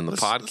question in the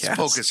podcast. Let's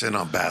focus in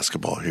on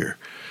basketball here.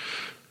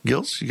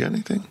 Gils, you got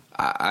anything?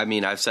 I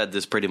mean, I've said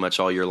this pretty much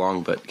all year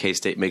long, but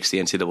K-State makes the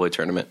NCAA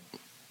tournament,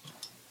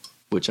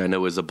 which I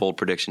know is a bold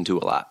prediction to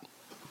a lot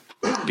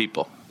of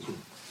people.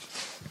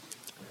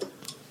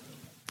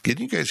 Can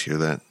you guys hear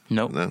that?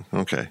 Nope. No?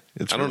 Okay.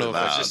 I don't know if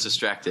I was just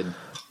distracted.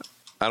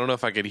 I don't know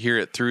if I could hear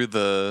it through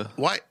the.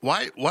 Why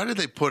did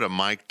they put a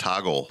mic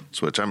toggle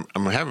switch? I'm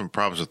having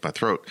problems with my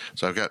throat,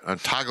 so I'm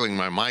toggling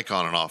my mic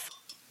on and off.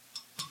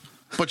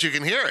 But you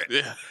can hear it.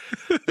 Yeah.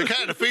 It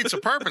kind of defeats the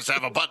purpose to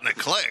have a button that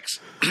clicks.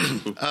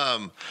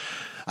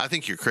 I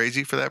think you're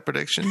crazy for that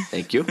prediction.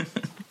 Thank you.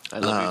 I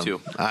love you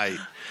too. I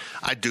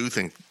do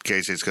think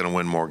K-State's going to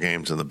win more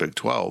games in the Big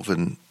 12,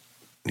 and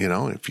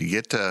if you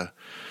get to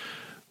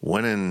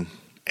winning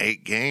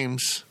 8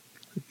 games,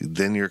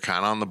 then you're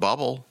kind of on the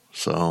bubble.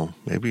 So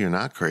maybe you're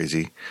not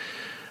crazy.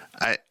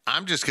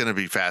 I'm just going to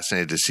be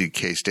fascinated to see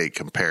K-State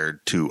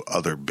compared to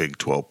other Big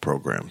 12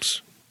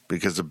 programs,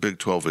 because the Big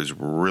 12 is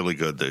really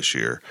good this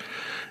year,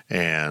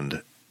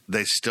 and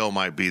they still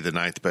might be the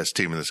 9th best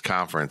team in this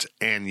conference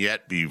and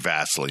yet be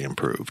vastly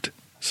improved.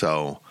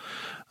 So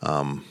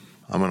I'm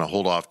going to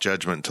hold off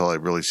judgment until I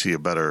really see a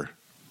better.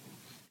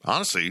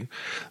 Honestly,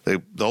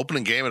 the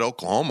opening game at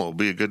Oklahoma will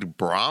be a good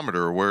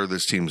barometer of where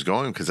this team's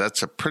going, because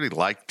that's a pretty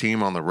light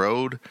team on the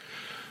road.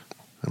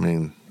 I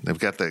mean, they've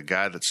got that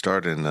guy that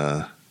starred in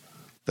that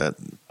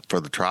for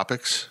the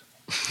Tropics.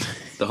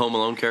 The Home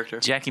Alone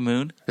character? Jackie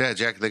Moon? Yeah,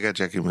 they got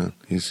Jackie Moon.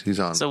 He's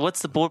on. So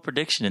what's the bold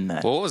prediction in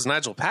that? Well, what was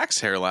Nigel Pack's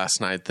hair last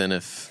night then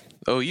if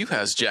OU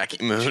has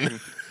Jackie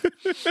Moon?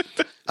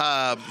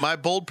 My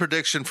bold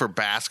prediction for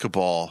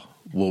basketball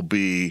will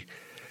be,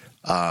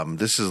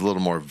 this is a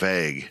little more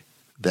vague,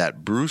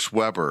 that Bruce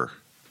Weber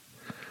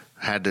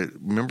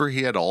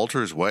he had to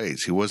alter his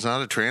ways. He was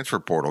not a transfer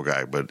portal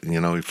guy, but,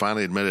 he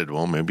finally admitted,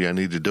 well, maybe I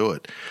need to do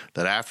it.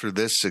 That after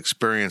this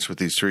experience with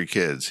these 3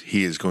 kids,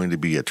 he is going to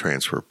be a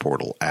transfer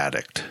portal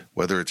addict.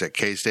 Whether it's at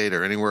K-State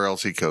or anywhere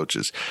else he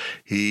coaches,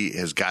 he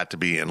has got to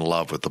be in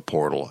love with the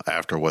portal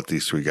after what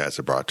these 3 guys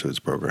have brought to his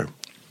program.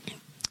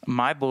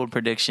 My bold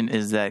prediction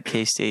is that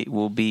K-State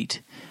will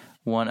beat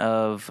one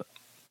of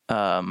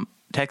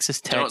Texas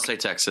Tech. Don't say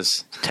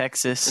Texas.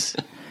 Texas,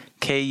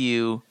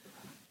 KU,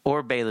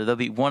 or Baylor. They'll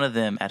beat one of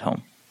them at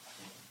home.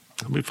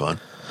 That'll be fun.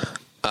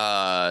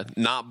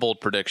 Not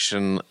bold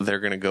prediction. They're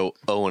going to go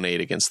 0-8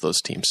 against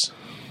those teams.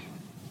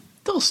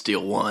 They'll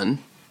steal one.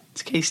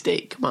 It's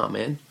K-State. Come on,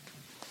 man.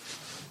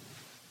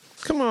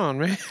 Come on,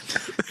 man.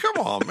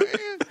 Come on,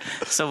 man.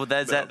 So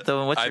that's that.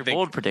 Though, what's I your think,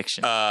 bold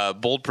prediction?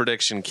 Bold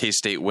prediction: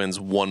 K-State wins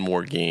one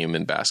more game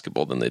in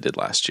basketball than they did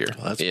last year.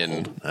 Well, that's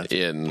bold. That's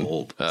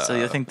bold. So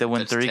you think they'll win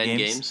That's 3 10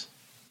 games?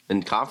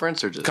 in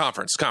conference or just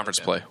Conference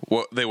play.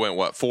 What they went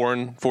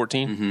 4-14?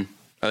 Mm-hmm.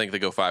 I think they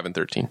go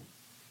 5-13.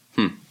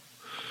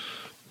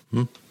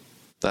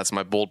 That's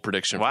my bold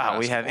prediction. Wow, for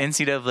we have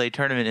basketball. NCAA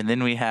tournament, and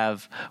then we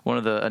have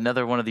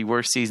another one of the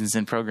worst seasons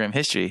in program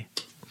history.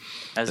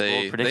 As a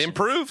bold They prediction.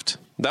 improved.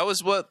 That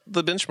was what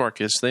the benchmark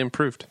is. They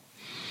improved.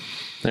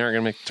 They aren't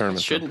going to make the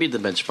tournament. Shouldn't be the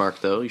benchmark,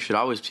 though. You should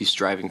always be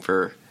striving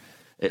for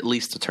at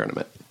least a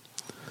tournament.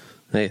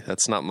 Hey,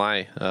 that's not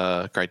my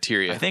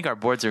criteria. I think our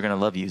boards are going to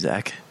love you,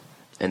 Zach.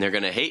 And they're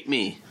going to hate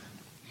me.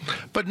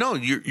 But no,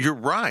 you're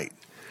right.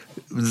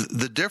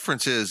 The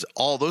difference is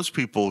all those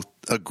people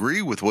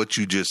agree with what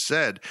you just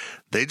said.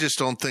 They just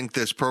don't think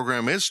this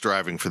program is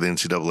striving for the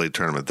NCAA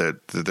tournament.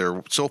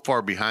 They're so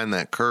far behind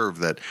that curve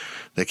that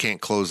they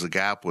can't close the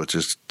gap with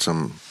just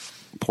some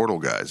portal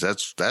guys.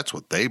 That's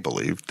what they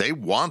believe. They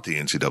want the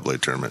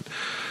NCAA tournament.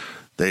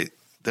 They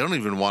don't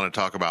even want to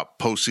talk about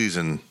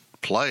postseason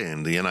play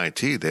in the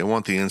NIT. They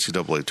want the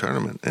NCAA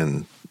tournament.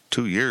 In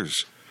 2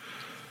 years,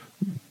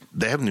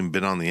 they haven't even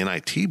been on the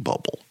NIT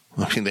bubble.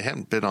 I mean, they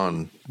haven't been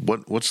on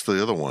what's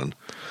the other one?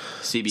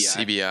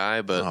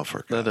 CBI, but Oh, for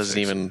that God's doesn't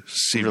sakes. even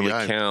CBI.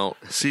 really count.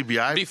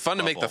 CBI. It'd be fun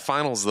to make the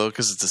finals though,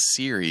 because it's a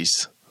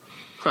series.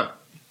 Huh.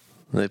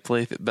 They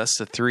play best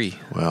of 3.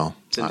 Well,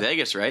 It's in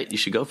Vegas, right? You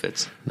should go,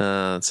 Fitz.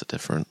 No, it's a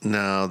different.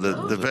 no,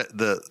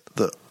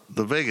 the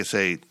Vegas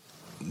 8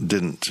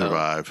 didn't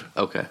survive.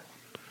 Okay.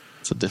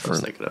 It's a I was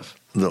different. thinking of.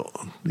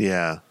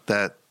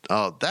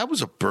 That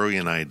was a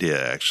brilliant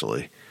idea.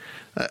 Actually,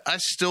 I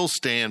still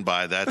stand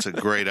by that's a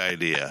great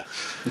idea.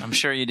 I'm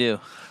sure you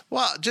do.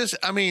 Well,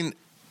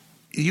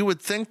 you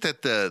would think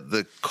that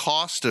the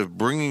cost of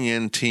bringing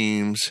in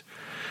teams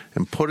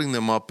and putting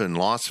them up in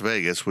Las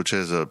Vegas, which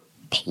has a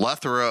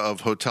plethora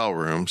of hotel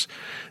rooms,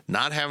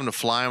 not having to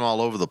fly them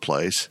all over the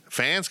place,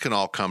 fans can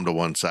all come to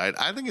one side.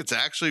 I think it's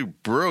actually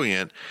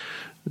brilliant.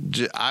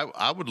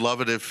 I would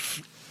love it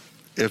if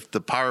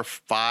the Power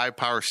 5,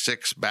 Power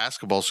 6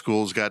 basketball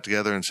schools got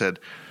together and said,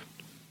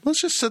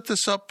 let's just set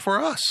this up for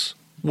us.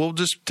 We'll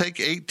just take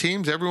 8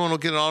 teams. Everyone will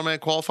get an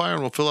automatic qualifier,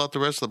 and we'll fill out the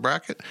rest of the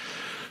bracket.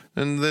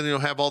 And then you'll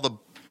have all the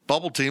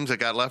bubble teams that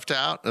got left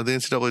out of the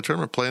NCAA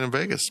tournament playing in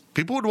Vegas.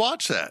 People would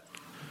watch that.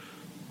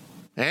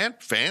 And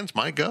fans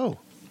might go.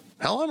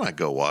 Hell, I might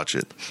go watch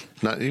it.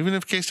 Not even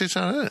if K-State's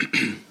not in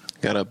it.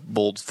 Got a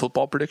bold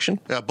football prediction?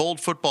 Yeah, bold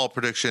football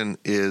prediction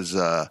is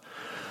no,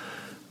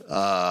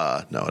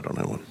 I don't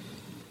have one.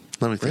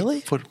 Let me think.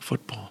 Really?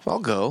 Football. I'll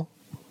go.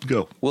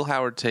 Go. Will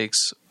Howard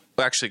takes.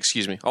 Actually,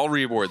 excuse me. I'll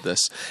reword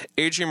this.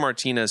 Adrian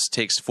Martinez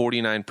takes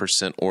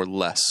 49% or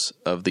less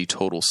of the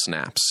total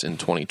snaps in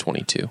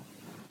 2022.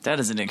 That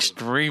is an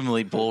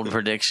extremely bold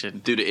prediction.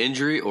 Due to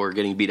injury or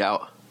getting beat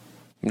out?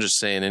 I'm just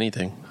saying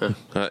anything.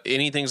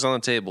 Anything's on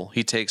the table.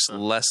 He takes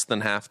less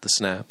than half the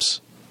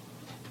snaps.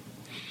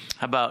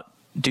 How about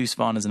Deuce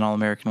Vaughn as an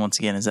All-American once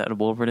again? Is that a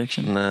bold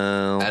prediction?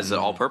 No. As an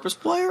all-purpose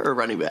player or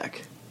running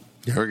back?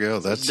 There we go.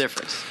 That's That's the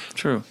difference.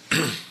 True.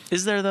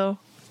 Is there, though?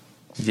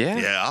 Yeah.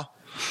 Yeah.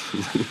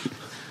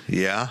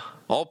 Yeah.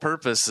 All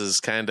purpose is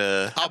kind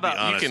of. I'll be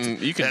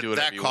honest. You can do whatever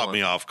that you caught want.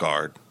 me off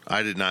guard.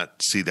 I did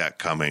not see that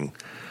coming.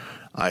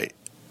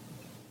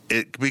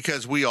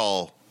 Because we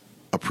all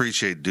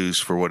appreciate Deuce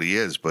for what he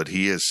is, but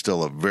he is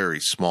still a very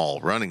small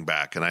running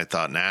back, and I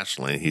thought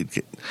nationally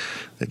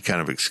they'd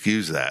kind of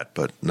excuse that.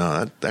 But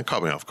no, that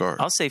caught me off guard.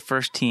 I'll say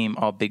first team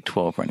All Big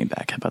 12 running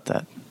back. How about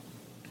that?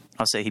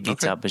 I'll say he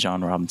beats out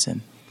Bijan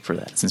Robinson for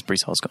that since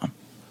Breece Hall's gone.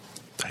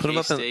 Put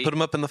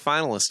him up in the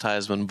finalist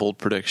Heisman bold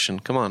prediction.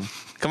 Come on.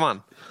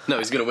 No,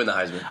 he's going to win the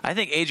Heisman. I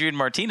think Adrian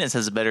Martinez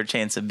has a better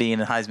chance of being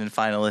a Heisman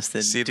finalist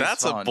than See, Deuce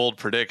that's Vaughn. a bold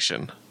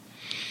prediction.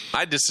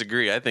 I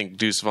disagree. I think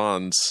Deuce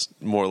Vaughn's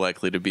more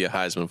likely to be a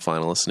Heisman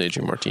finalist than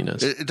Adrian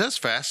Martinez. It does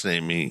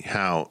fascinate me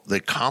how they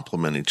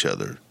complement each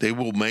other. They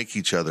will make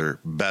each other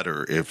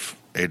better if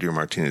Adrian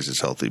Martinez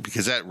is healthy,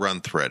 because that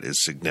run threat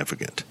is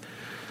significant.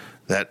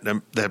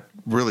 That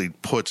really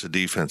puts a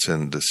defense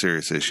into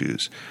serious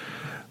issues.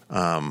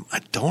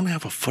 I don't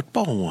have a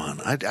football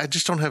one. I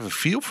just don't have a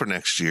feel for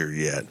next year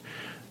yet.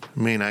 I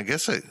mean, I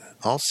guess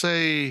I'll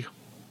say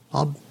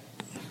let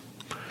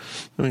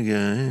me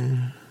go.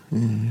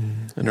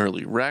 An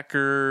early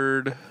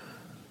record.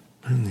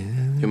 You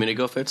want me to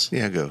go, Fitz?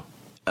 Yeah, go.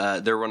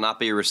 There will not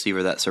be a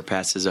receiver that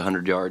surpasses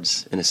 100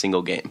 yards in a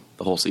single game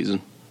the whole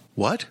season.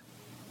 What?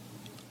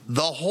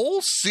 The whole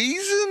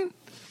season?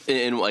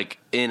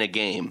 In a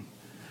game.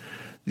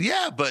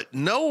 Yeah, but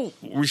no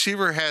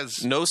receiver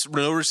has. No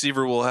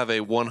receiver will have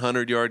a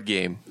 100-yard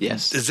game.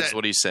 Yes. That's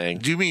what he's saying.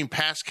 Do you mean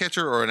pass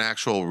catcher or an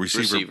actual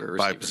receiver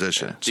by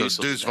position? Yeah.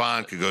 So Deuce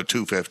Vaughn could go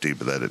 250,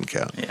 but that didn't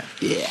count.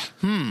 Yeah.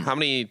 How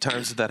many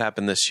times did that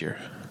happen this year?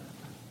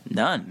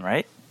 None,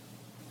 right?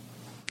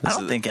 I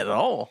don't think at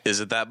all. Is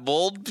it that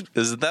bold?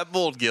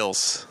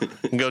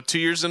 Gils? Go 2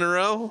 years in a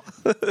row?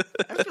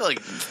 I feel like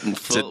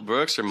Phil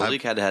Brooks or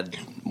Malik had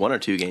 1 or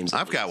 2 games.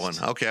 I've got one.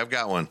 Okay, I've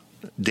got one.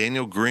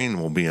 Daniel Green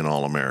will be an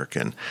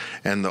All-American,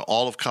 and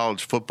all of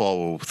college football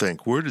will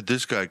think, where did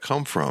this guy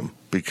come from?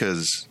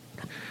 Because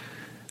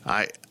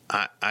I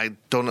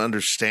don't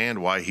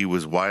understand why he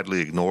was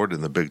widely ignored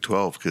in the Big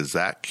 12, because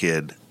that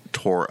kid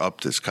tore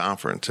up this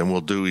conference and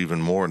will do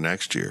even more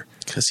next year.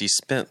 Because he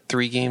spent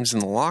 3 games in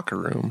the locker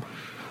room.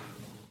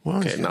 Well,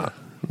 Okay,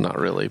 not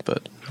really,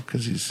 but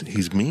because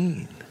he's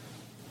mean.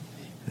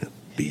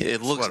 he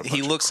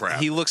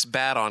looks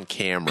bad on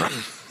camera.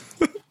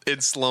 In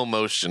slow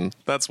motion.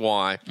 That's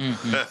why.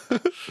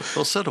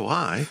 Well, so do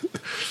I.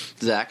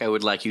 Zach, I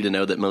would like you to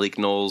know that Malik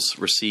Knowles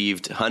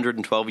received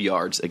 112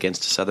 yards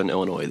against Southern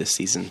Illinois this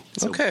season.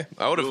 So, Okay,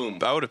 I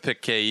would have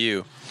picked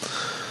KU,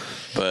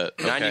 but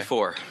okay.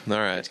 94. All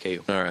right, That's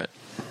KU. All right.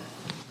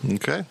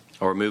 Okay.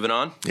 We're moving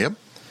on. Yep.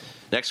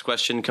 Next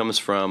question comes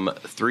from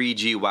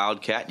 3G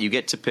Wildcat. You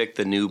get to pick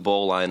the new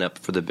bowl lineup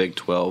for the Big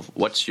 12.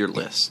 What's your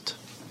list?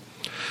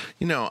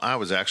 You know, I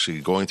was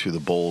actually going through the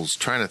bowls,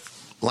 trying to,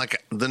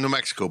 like, the New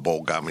Mexico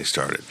Bowl got me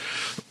started.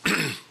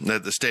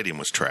 The stadium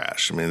was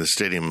trash. I mean, the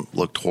stadium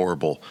looked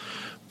horrible.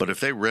 But if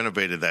they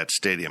renovated that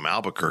stadium,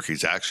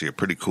 Albuquerque's actually a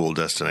pretty cool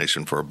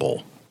destination for a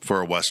bowl,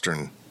 for a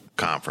Western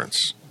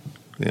Conference.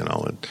 You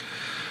know,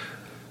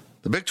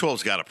 the Big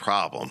 12's got a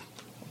problem.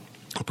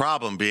 The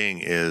problem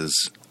being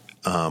is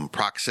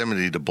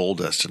proximity to bowl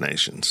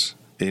destinations.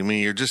 I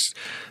mean,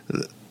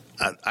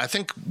 I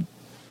think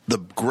the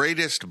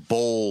greatest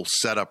bowl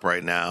setup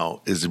right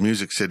now is the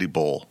Music City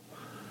Bowl,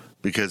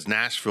 because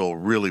Nashville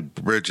really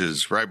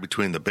bridges right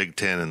between the Big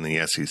Ten and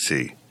the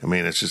SEC. I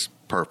mean, it's just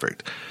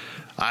perfect.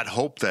 I'd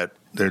hope that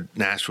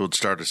Nashville would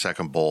start a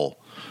second bowl.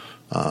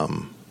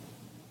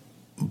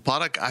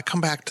 But I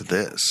come back to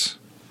this.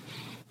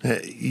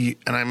 And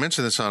I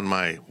mentioned this on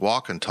my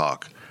walk and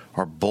talk.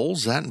 Are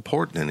bowls that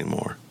important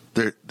anymore?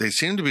 They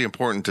seem to be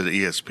important to the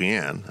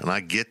ESPN, and I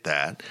get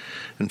that,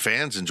 and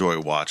fans enjoy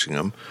watching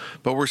them.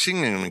 But we're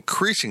seeing an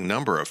increasing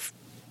number of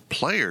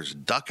players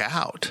duck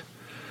out.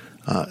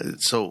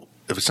 So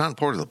if it's not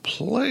important to the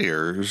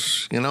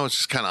players, you know, it's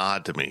just kind of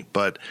odd to me.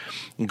 But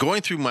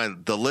going through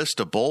the list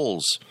of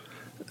bowls,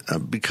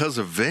 because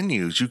of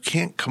venues, you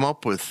can't come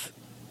up with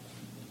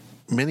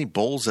many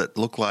bowls that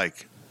look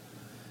like,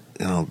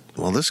 you know,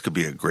 well, this could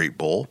be a great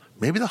bowl.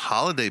 Maybe the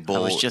Holiday Bowl, I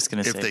was just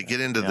gonna if say they that.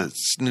 get into the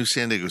new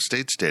San Diego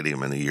State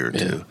Stadium in a year or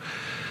two.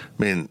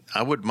 I mean,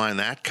 I wouldn't mind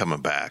that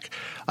coming back.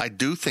 I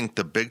do think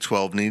the Big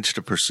 12 needs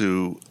to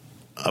pursue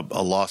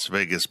a Las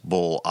Vegas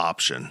Bowl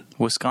option.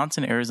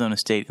 Wisconsin, Arizona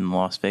State, and the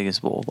Las Vegas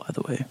Bowl, by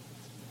the way.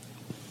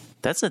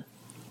 That's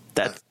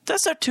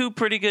our 2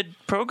 pretty good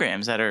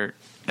programs that are.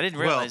 I didn't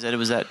realize that it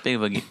was that big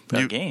of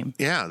a game.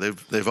 Yeah, they've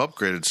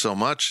upgraded so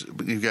much.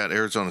 You've got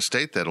Arizona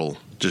State that'll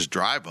just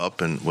drive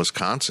up, and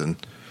Wisconsin.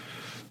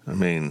 I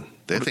mean,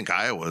 they think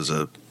Iowa's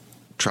a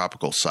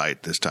tropical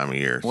site this time of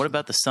year. What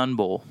about the Sun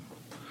Bowl?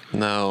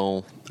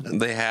 No,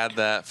 they had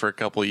that for a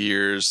couple of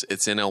years.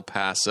 It's in El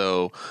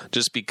Paso.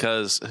 Just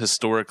because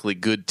historically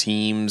good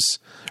teams,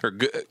 or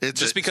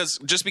just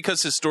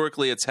because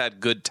historically it's had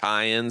good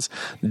tie-ins,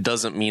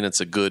 doesn't mean it's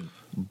a good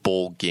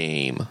bowl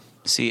game.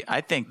 See,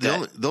 I think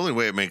that The only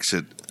way it makes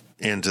it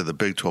into the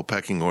Big 12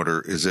 pecking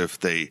order is if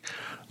they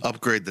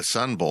upgrade the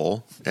Sun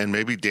Bowl, and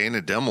maybe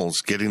Dana Dimmel's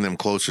getting them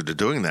closer to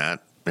doing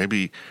that.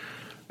 Maybe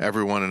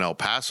everyone in El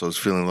Paso is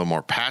feeling a little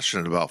more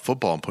passionate about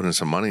football and putting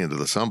some money into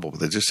the Sun Bowl, but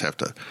they just have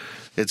to.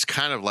 It's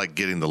kind of like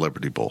getting the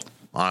Liberty Bowl.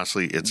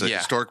 Honestly, it's a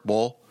historic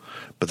bowl,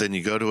 but then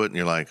you go to it and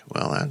you're like,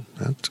 well,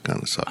 that's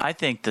kind of sucks. I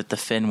think that the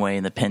Fenway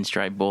and the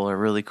Pinstripe Bowl are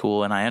really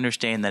cool, and I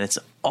understand that it's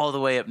all the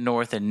way up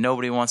north and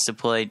nobody wants to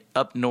play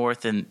up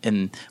north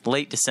in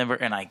late December,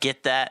 and I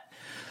get that.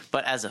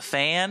 But as a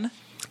fan,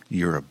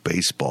 You're a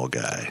baseball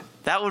guy.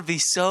 that would be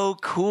so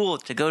cool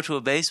to go to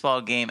a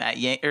baseball game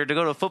or to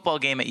go to a football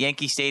game at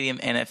Yankee Stadium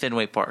and at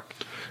Fenway Park.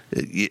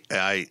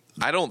 I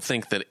don't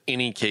think that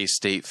any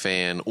K-State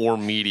fan or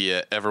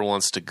media ever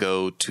wants to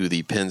go to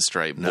the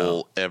Pinstripe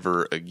Bowl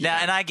ever again. Now,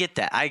 and I get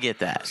that.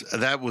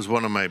 That was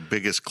one of my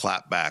biggest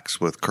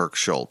clapbacks with Kirk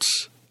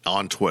Schultz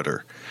on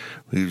Twitter.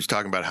 He was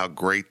talking about how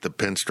great the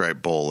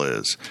Pinstripe Bowl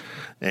is.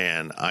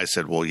 And I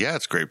said, well, yeah,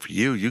 it's great for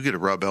you. You get to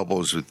rub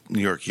elbows with New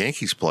York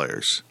Yankees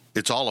players.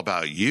 It's all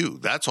about you.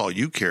 That's all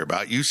you care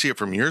about. You see it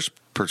from your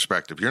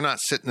perspective. You're not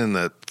sitting in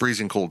the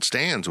freezing cold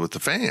stands with the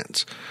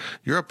fans.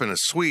 You're up in a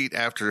suite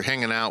after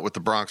hanging out with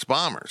the Bronx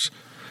Bombers.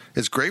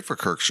 It's great for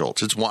Kirk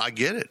Schultz. I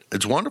get it.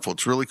 It's wonderful.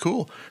 It's really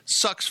cool.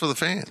 Sucks for the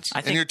fans.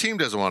 And your team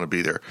doesn't want to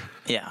be there.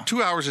 Yeah.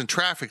 2 hours in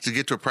traffic to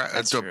get to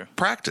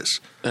practice.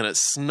 And it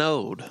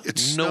snowed.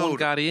 No one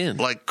got in.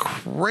 Like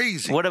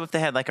crazy. What if they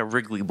had like a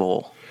Wrigley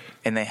Bowl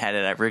and they had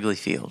it at Wrigley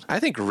Field? I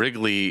think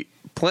Wrigley...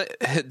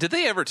 Did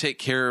they ever take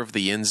care of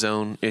the end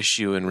zone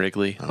issue in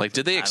Wrigley? Like,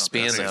 did they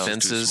expand the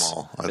fences?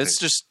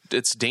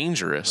 It's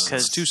dangerous.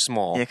 It's too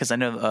small. Yeah, because I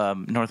know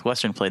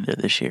Northwestern played there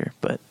this year,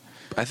 but...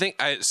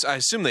 I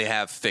assume they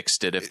have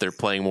fixed it if they're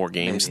playing more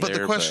games. But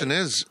the question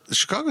is,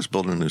 Chicago's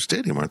building a new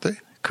stadium, aren't they?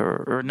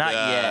 Or not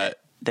yet.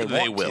 They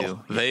want will.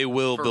 to. They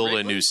will build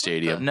a new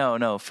stadium.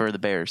 No, for the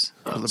Bears.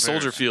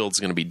 Soldier Field's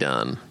going to be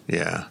done.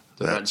 Yeah.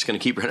 They're not just going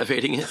to keep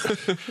renovating it.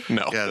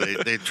 No. Yeah,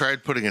 they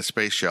tried putting a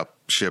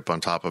spaceship on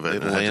top of it.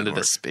 It landed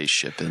a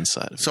spaceship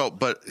inside of it. So,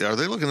 but are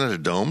they looking at a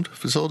domed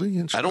facility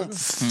in Chicago? I don't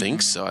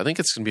think so. I think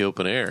it's going to be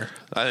open air.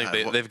 I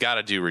think they've got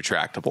to do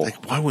retractable.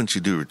 Like, why wouldn't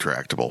you do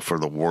retractable for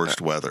the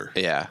worst weather?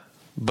 Yeah.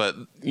 But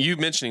you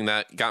mentioning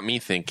that got me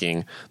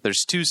thinking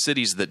there's two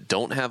cities that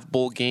don't have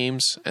bowl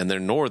games, and they're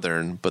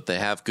northern, but they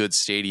have good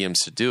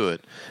stadiums to do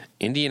it.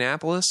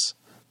 Indianapolis,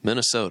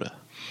 Minnesota.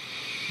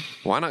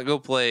 Why not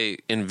go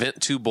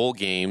invent two bowl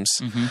games?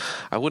 Mm-hmm.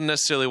 I wouldn't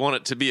necessarily want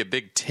it to be a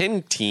Big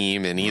Ten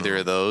team in either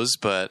of those,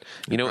 but,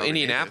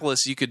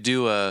 Indianapolis, you could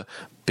do a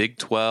Big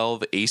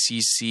 12,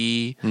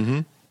 ACC.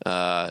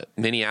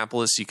 Mm-hmm.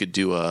 Minneapolis, you could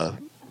do a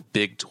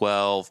Big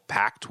 12,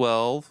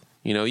 Pac-12.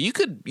 You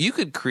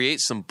could create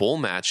some bowl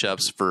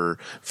matchups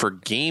for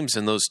games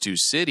in those two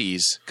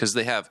cities because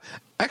they have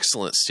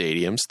excellent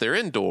stadiums. They're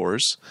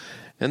indoors,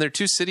 and they're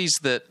two cities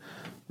that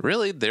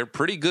really they're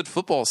pretty good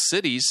football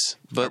cities,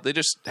 but they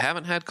just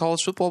haven't had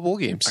college football bowl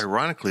games.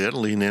 Ironically, I'd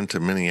lean into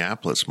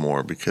Minneapolis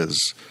more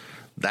because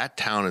that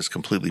town is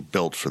completely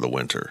built for the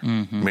winter.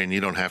 Mm-hmm. I mean,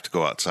 you don't have to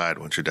go outside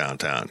once you're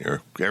downtown.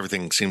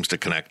 Everything seems to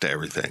connect to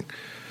everything.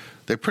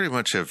 They pretty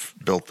much have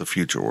built the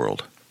future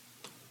world.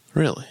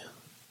 Really?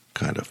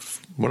 Kind of.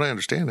 What I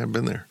understand, I've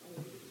been there.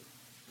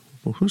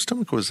 Well, whose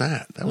stomach was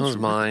that? That was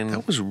mine.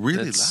 That was really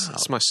loud.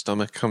 That's my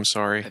stomach. I'm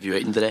sorry. Have you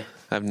eaten today?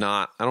 I've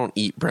not. I don't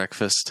eat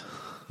breakfast.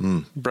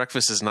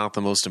 Breakfast is not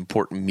the most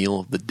important meal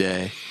of the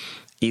day.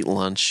 Eat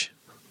lunch.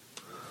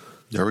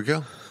 There we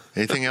go.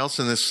 Anything else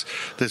in this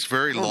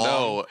very long?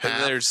 No,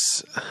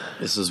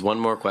 This is one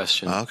more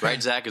question. Okay.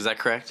 Right, Zach? Is that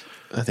correct?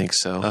 I think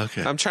so.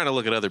 Okay. I'm trying to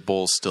look at other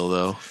bowls still,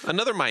 though.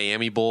 Another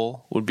Miami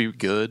bowl would be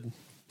good.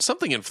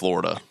 Something in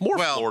Florida. More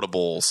Florida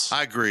bowls.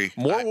 I agree.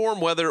 More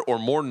warm weather or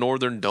more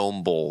northern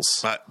dome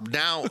bowls.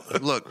 Now,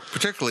 look,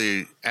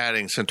 particularly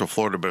adding Central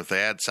Florida, but if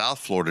they add South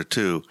Florida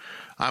too,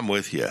 I'm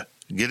with you.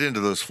 Get into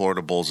those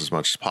Florida bowls as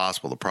much as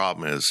possible. The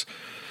problem is,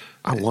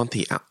 I want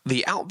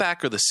the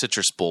Outback or the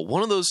Citrus Bowl.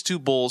 One of those two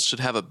bowls should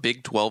have a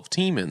Big 12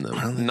 team in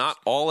them. Not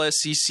all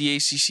SEC,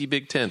 ACC,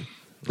 Big 10.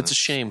 It's a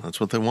shame.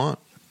 That's what they want.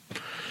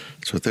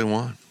 That's what they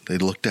want. They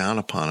look down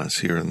upon us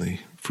here in the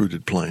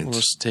fruited plains. We'll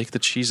just take the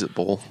Cheez-It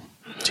Bowl.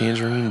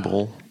 Tangerine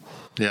Bowl.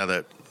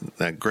 Yeah,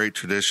 that great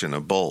tradition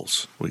of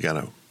bowls. We got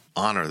to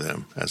honor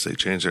them as they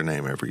change their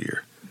name every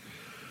year.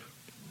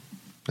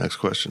 Next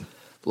question.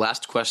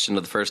 Last question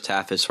of the first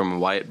half is from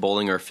Wyatt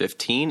Bollinger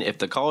 15. If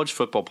the college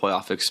football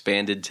playoff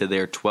expanded to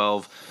their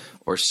 12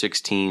 or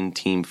 16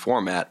 team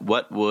format,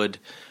 what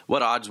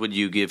odds would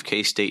you give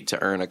K-State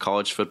to earn a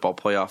college football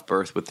playoff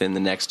berth within the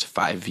next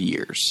 5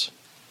 years?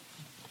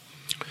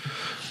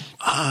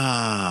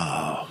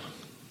 Oh.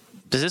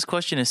 Does this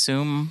question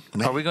assume?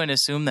 Are we going to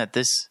assume that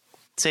the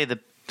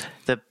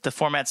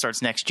format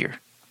starts next year,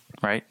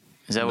 right?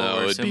 Is that what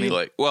we're assuming? No,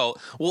 it'd be well,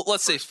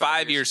 let's say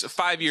 5 years.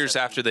 5 years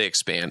after they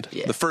expand,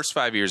 the first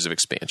 5 years of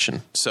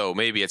expansion. So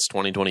maybe it's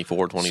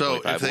 2024,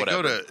 2025, so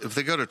whatever. If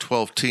they go to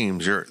 12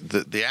 teams,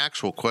 the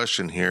actual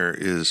question here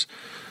is: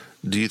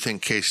 do you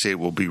think K-State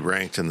will be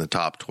ranked in the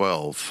top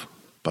 12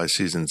 by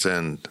season's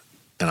end?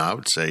 And I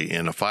would say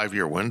in a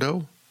 5-year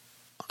window,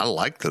 I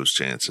like those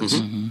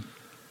chances. Mm-hmm.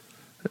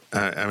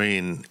 I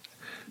mean,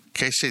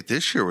 K-State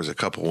this year was a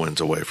couple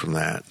wins away from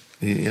that.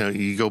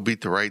 You go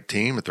beat the right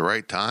team at the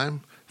right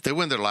time. If they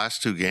win their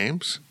last 2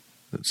 games,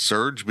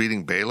 Surge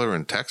beating Baylor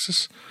and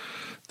Texas,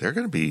 they're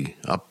going to be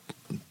up,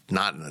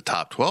 not in the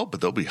top 12,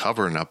 but they'll be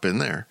hovering up in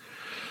there.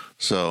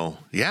 So,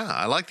 yeah,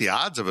 I like the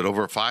odds of it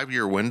over a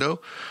 5-year window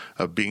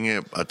of being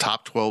a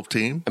top 12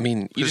 team. I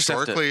mean,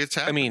 historically, it's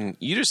happened. I mean,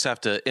 you just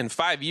have to, in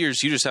 5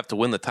 years, you just have to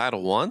win the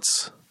title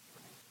once.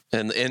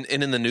 And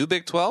in the new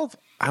Big 12,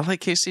 I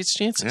like K-State's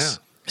chances.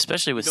 Yeah.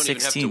 Especially with You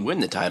don't 16. even have to win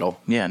the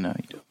title. Yeah, no,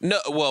 you don't. No,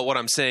 well, what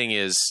I'm saying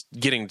is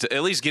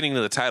at least getting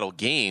to the title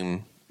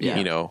game,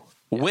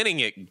 winning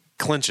it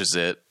clinches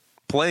it.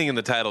 Playing in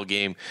the title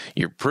game,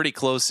 you're pretty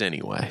close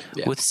anyway.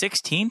 Yeah. With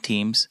 16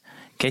 teams,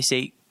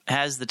 K-State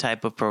has the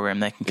type of program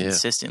that can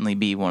consistently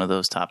be one of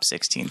those top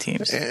 16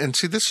 teams. And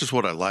see, this is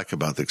what I like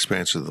about the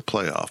expansion of the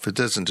playoff.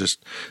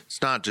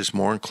 It's not just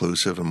more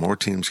inclusive and more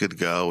teams get to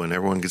go and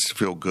everyone gets to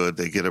feel good.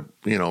 They get a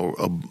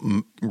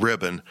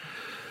ribbon.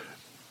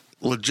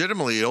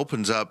 Legitimately, it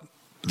opens up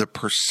the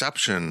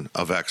perception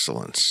of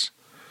excellence.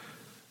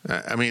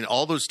 I mean,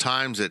 all those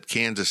times that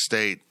Kansas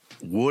State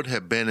would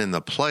have been in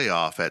the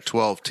playoff at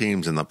 12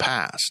 teams in the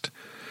past,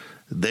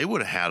 they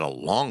would have had a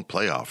long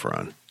playoff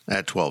run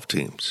at 12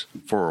 teams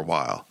for a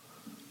while.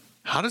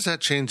 How does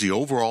that change the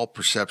overall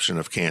perception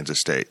of Kansas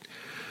State?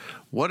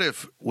 What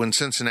if when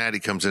Cincinnati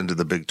comes into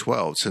the Big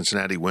 12,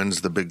 Cincinnati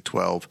wins the Big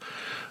 12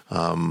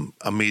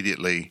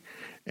 immediately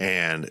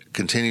and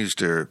continues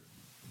to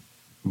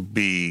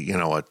be,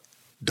 a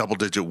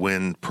double-digit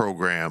win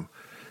program,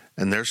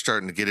 and they're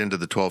starting to get into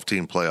the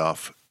 12-team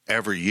playoff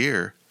every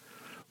year?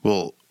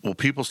 Will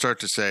people start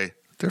to say,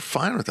 they're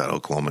fine with that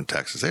Oklahoma and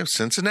Texas? They have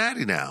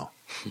Cincinnati now.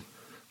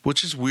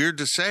 which is weird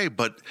to say,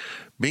 but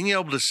being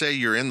able to say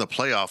you're in the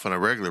playoff on a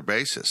regular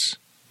basis.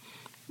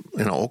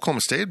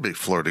 Oklahoma State would be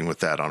flirting with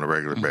that on a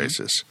regular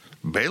basis.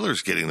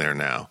 Baylor's getting there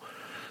now.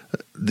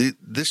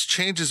 This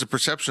changes the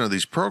perception of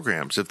these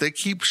programs. If they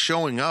keep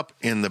showing up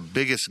in the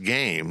biggest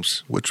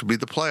games, which would be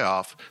the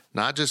playoff,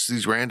 not just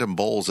these random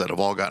bowls that have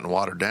all gotten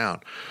watered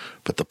down,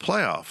 but the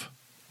playoff,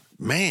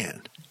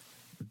 man,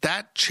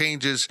 that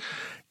changes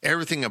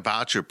everything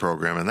about your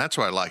program, and that's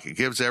why I like it. It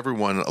gives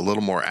everyone a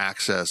little more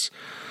access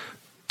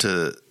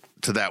to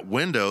that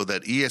window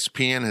that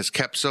ESPN has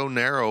kept so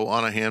narrow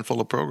on a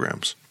handful of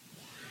programs.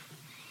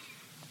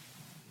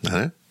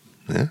 That it?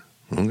 Yeah.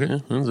 Okay. Yeah,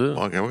 that's it.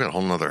 Okay, we got a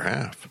whole nother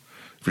half.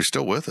 If you're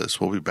still with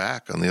us, we'll be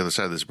back on the other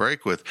side of this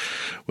break with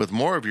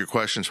more of your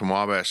questions from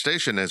Wabash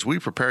Station as we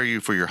prepare you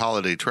for your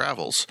holiday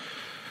travels.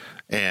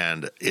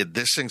 And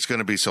this thing's going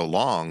to be so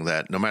long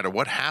that no matter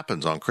what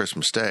happens on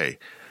Christmas Day,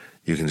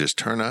 you can just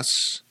turn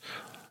us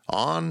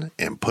on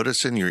and put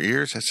us in your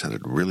ears. That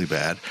sounded really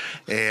bad.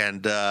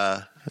 And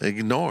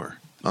ignore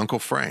Uncle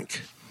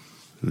Frank,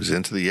 who's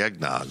into the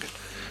eggnog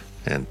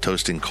and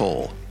toasting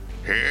coal.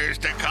 Here's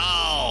the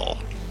call.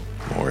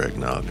 More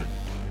eggnog.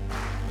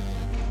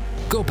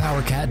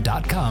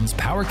 GoPowerCat.com's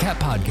PowerCat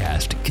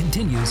podcast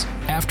continues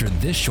after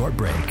this short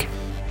break.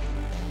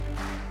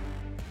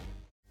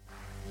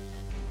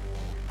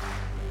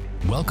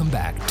 Welcome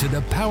back to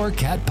the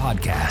PowerCat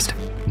podcast.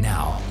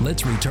 Now,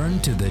 let's return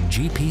to the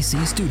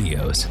GPC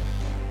studios.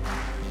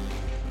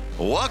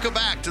 Welcome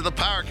back to the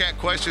PowerCat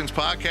Questions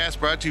podcast,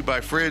 brought to you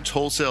by Fridge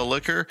Wholesale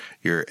Liquor,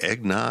 your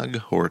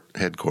eggnog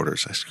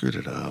headquarters. I screwed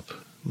it up.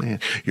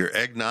 Man, your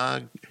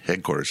eggnog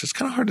headquarters. It's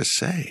kind of hard to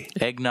say.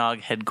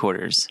 Eggnog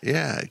headquarters.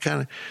 Yeah, it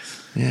kind of,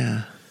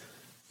 yeah.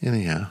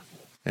 Anyhow.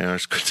 And our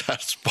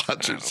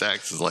sponsor,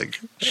 Zach, is like,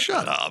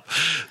 shut up.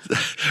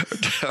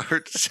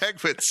 Our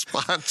segment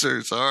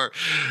sponsors are,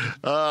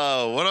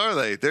 what are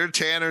they? They're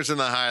Tanner's and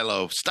the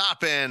High-Low.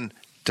 Stop in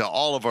to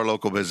all of our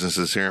local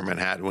businesses here in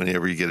Manhattan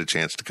whenever you get a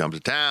chance to come to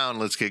town.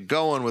 Let's get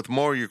going with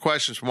more of your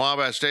questions from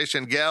Wabash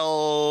Station.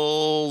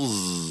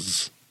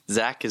 Gels.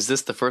 Zach, is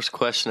this the first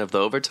question of the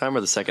overtime or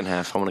the second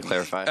half? I want to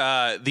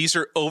clarify. These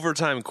are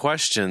overtime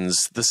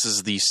questions. This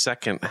is the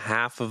second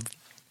half of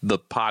the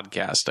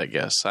podcast, I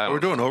guess. We're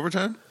doing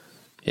overtime?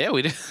 Yeah,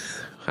 we did.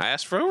 I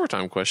asked for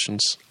overtime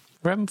questions.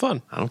 We're having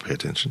fun. I don't pay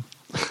attention.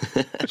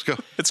 Let's go.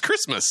 It's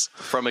Christmas.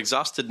 From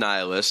Exhausted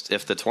Nihilist,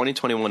 if the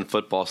 2021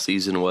 football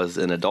season was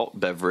an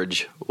adult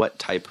beverage, what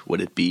type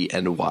would it be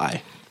and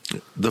why?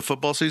 The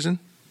football season?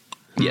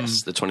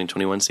 Yes, the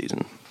 2021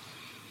 season.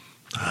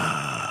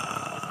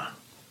 Have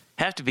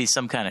to be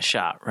some kind of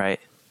shot, right?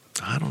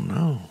 I don't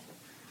know.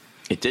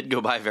 It did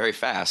go by very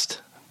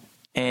fast.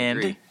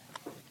 And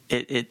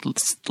it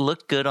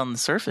looked good on the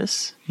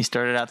surface. You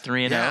started out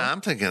 3-0. Yeah, I'm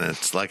thinking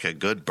it's like a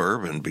good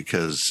bourbon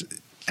because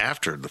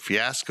after the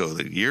fiasco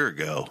the year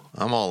ago,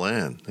 I'm all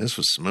in. This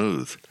was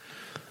smooth.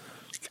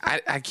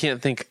 I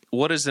can't think.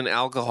 What is an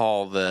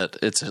alcohol that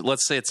it's,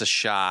 let's say it's a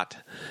shot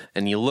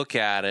and you look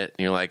at it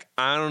and you're like,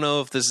 I don't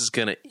know if this is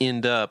going to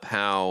end up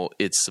how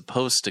it's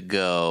supposed to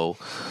go,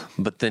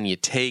 but then you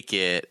take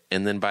it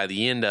and then by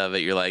the end of it,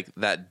 you're like,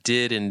 that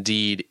did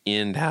indeed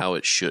end how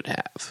it should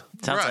have.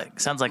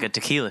 Sounds like a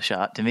tequila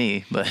shot to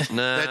me, but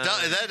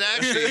That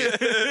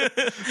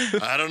actually,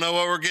 I don't know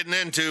what we're getting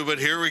into, but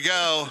here we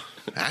go.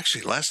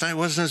 Actually, last night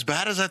wasn't as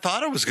bad as I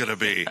thought it was going to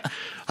be.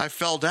 I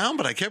fell down,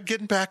 but I kept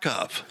getting back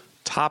up.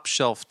 Top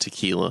shelf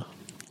tequila.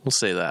 We'll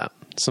say that.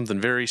 Something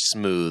very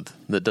smooth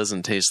that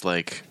doesn't taste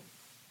like,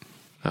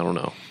 I don't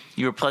know.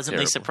 You were pleasantly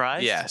Terrible.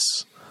 surprised? Yes.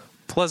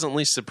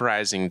 Pleasantly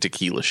surprising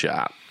tequila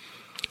shot.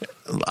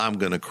 I'm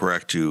going to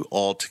correct you.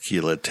 All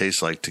tequila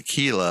tastes like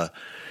tequila.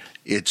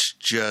 It's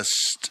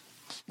just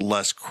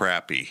less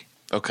crappy.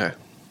 Okay.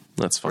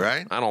 That's fine.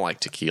 Right? I don't like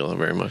tequila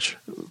very much.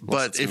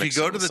 But if you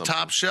go to the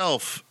top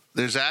shelf,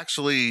 there's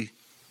actually,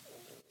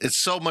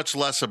 it's so much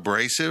less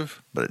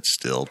abrasive, but it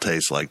still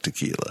tastes like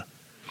tequila.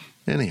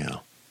 Anyhow,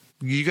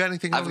 you got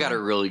anything? I've got a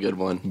really good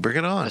one. Bring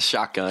it on. A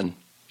shotgun.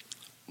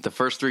 The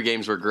first 3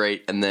 games were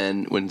great, and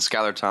then when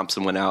Skylar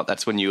Thompson went out,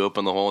 that's when you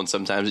open the hole, and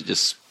sometimes it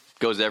just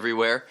goes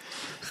everywhere.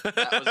 That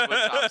was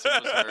when Thompson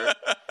was hurt.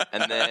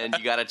 And then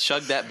you got to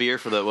chug that beer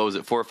for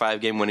the, 4 or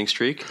 5 game winning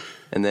streak,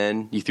 and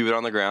then you threw it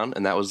on the ground,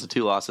 and that was the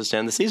 2 losses to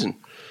end the season.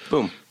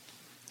 Boom.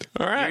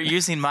 All right. You're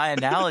using my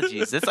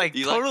analogies. It's like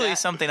You like totally that?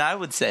 something I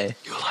would say.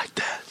 You like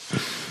that?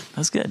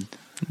 That's good.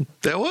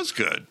 That was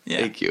good. Yeah.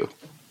 Thank you.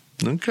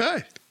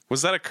 Okay.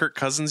 Was that a Kirk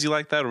Cousins you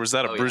like that, or was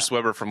that a Bruce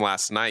Weber from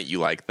last night you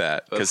like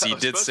that? Because he That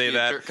was did supposed say to be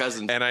a that, Kirk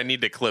Cousins. and I need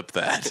to clip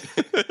that.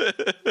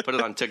 Put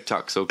it on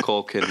TikTok so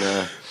Cole can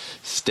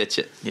stitch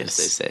it, Yes.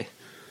 as they say.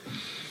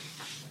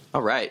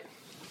 All right.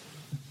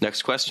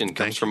 Next question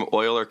comes from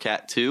Oiler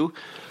Cat 2.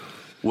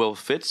 Will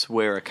Fitz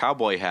wear a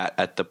cowboy hat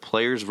at the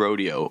Players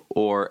Rodeo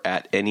or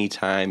at any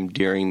time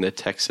during the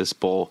Texas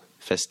Bowl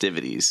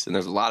festivities? And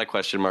there's a lot of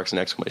question marks and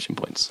exclamation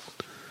points.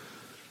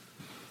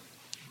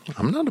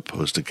 I'm not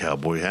opposed to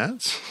cowboy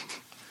hats.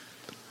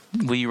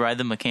 Will you ride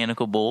the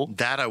mechanical bull?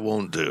 That I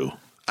won't do.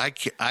 I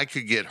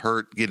could get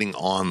hurt getting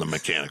on the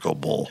mechanical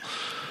bull.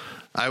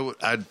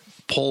 I'd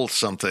pull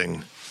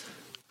something.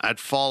 I'd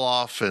fall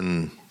off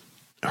and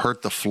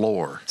hurt the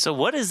floor. So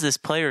what is this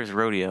player's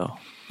rodeo?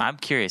 I'm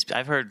curious.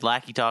 I've heard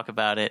Lackey talk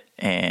about it,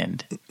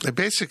 and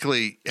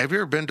Basically, have you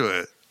ever been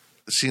to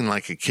seen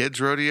like a kid's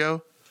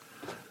rodeo?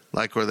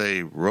 Like where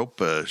they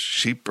rope a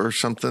sheep or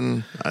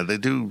something? They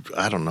do.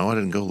 I don't know. I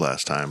didn't go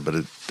last time, but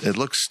it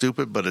looks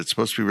stupid, but it's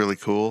supposed to be really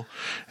cool.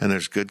 And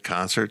there's good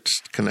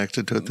concerts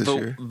connected to it this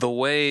year. The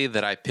way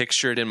that I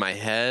picture it in my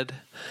head,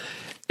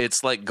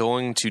 it's like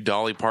going to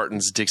Dolly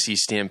Parton's Dixie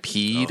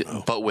Stampede,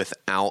 but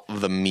without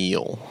the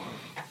meal.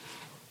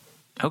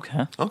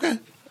 okay.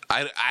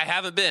 I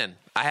haven't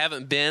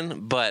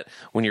been, but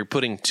when you're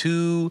putting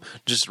two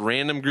just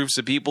random groups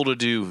of people to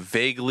do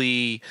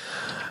vaguely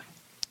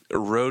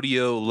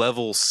rodeo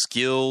level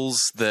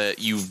skills that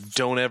you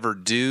don't ever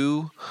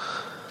do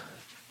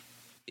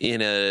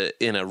in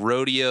a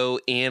rodeo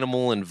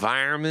animal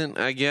environment,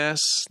 I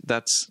guess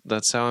that's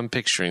how I'm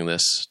picturing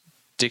this.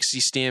 Dixie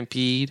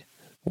Stampede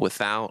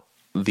without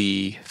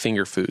the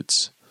finger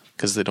foods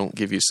because they don't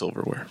give you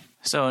silverware.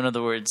 So in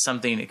other words,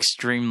 something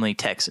extremely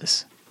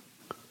Texas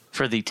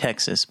for the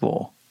Texas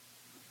Bowl.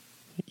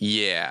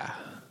 Yeah,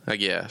 I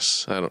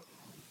guess. I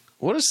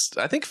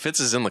think Fitz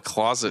is in the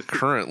closet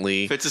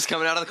currently. Fitz is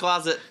coming out of the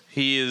closet.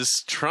 He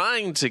is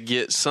trying to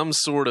get some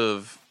sort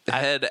of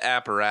head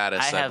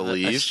apparatus, I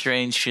believe. I have a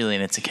strange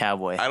feeling it's a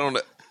cowboy.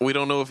 We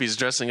don't know if he's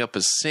dressing up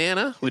as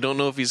Santa. We don't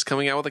know if he's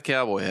coming out with a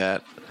cowboy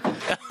hat.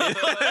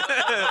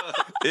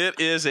 It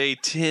is a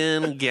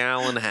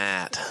 10-gallon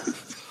hat.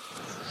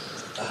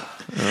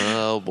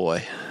 Oh,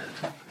 boy.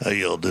 How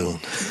y'all doing?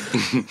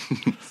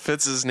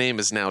 Fitz's name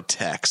is now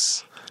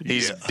Tex.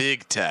 He's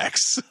Big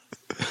Tex.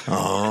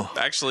 Oh,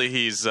 Actually,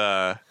 he's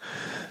Doug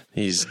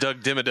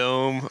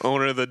Dimmadome,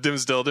 owner of the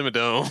Dimsdale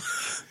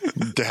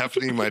Dimmadome.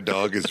 Daphne, my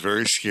dog, is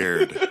very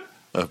scared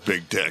of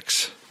Big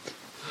Tex.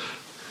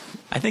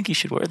 I think you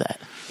should wear that.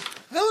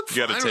 I look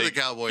You got fine with a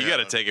cowboy You hat.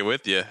 got to take it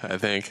with you, I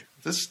think.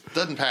 This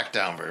doesn't pack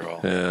down very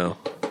well. Yeah.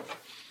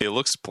 It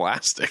looks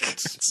plastic. It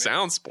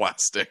sounds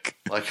plastic.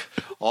 Like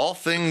all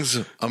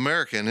things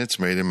American, it's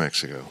made in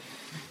Mexico.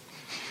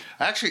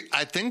 Actually,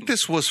 I think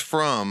this was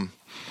from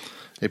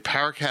a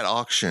Power Cat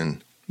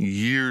auction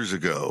years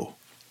ago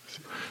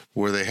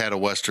where they had a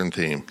Western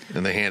theme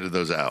and they handed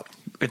those out.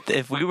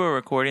 If we were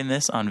recording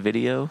this on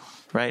video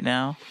right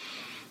now,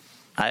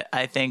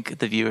 I think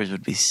the viewers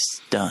would be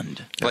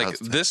stunned. Like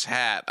this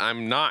hat,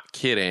 I'm not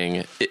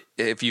kidding.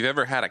 If you've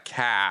ever had a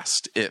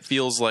cast, it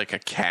feels like a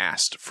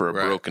cast for a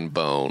broken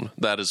bone.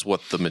 That is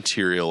what the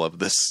material of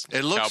this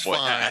It looks cowboy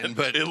fine, hat.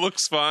 but it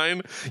looks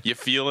fine. You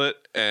feel it,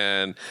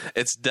 and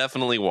it's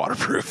definitely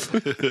waterproof.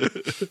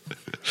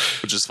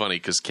 Which is funny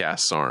because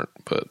casts aren't,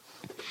 but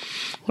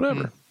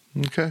whatever.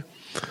 Okay.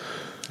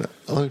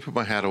 Let me put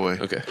my hat away.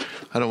 Okay.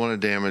 I don't want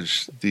to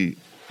damage the...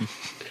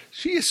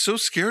 She is so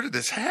scared of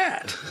this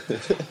hat.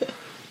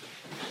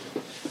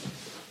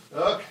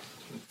 Okay.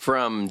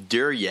 From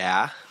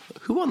Durya,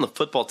 who on the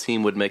football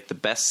team would make the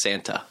best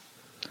Santa?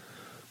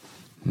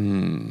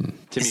 Timmy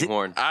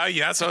Horn.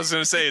 Yeah, that's what I was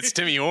going to say. It's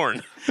Timmy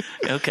Horn.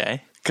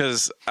 Okay.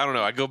 Because, I don't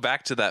know, I go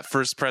back to that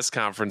first press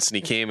conference and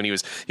he came and he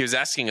was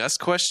asking us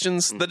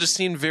questions that just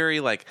seemed very,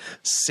 like,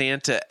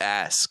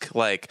 Santa-esque.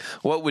 Like,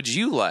 what would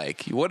you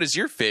like? What is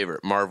your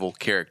favorite Marvel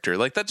character?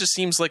 Like, that just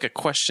seems like a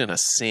question a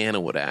Santa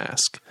would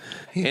ask.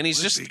 And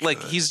he's just,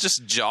 like, he's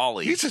just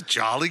jolly. He's a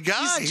jolly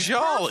guy. He's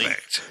jolly.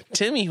 Perfect.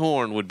 Timmy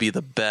Horn would be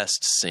the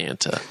best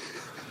Santa.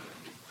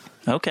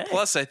 Okay.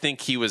 Plus, I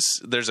think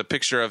there's a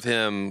picture of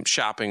him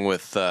shopping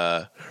with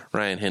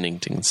Ryan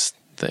Hennington's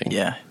thing.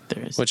 Yeah,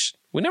 there is. Which...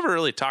 we never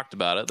really talked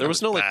about it. There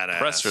was no badass.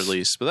 press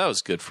release, but that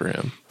was good for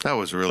him. That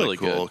was really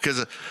cool. good.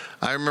 Because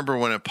I remember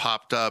when it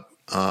popped up,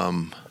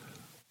 the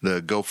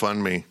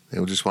GoFundMe,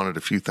 they just wanted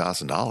a few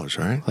 $1,000s,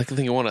 right? Like I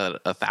think he wanted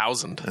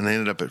 1,000. And they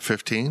ended up at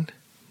 15.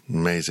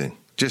 Amazing.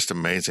 Just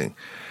amazing.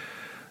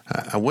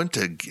 I went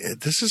to,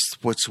 this is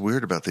what's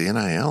weird about the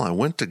NIL. I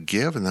went to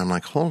give and I'm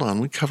like, hold on,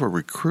 we cover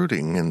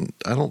recruiting and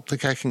I don't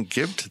think I can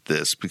give to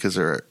this because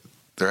they're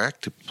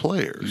active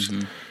players.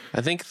 Mm-hmm. I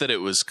think that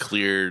it was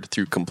cleared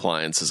through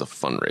compliance as a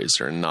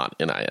fundraiser and not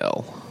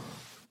NIL.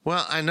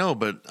 Well, I know,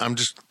 but I'm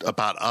just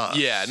about us.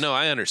 Yeah, no,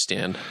 I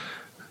understand.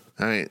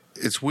 I mean,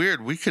 it's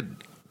weird. We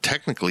could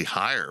technically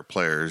hire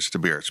players to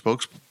be our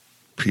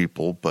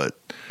spokespeople, but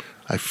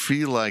I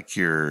feel like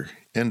you're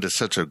into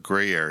such a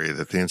gray area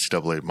that the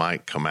NCAA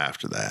might come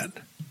after that.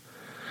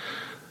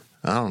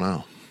 I don't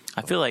know.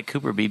 I feel like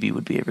Cooper Beebe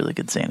would be a really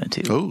good Santa,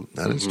 too. Oh,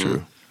 that is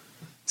true.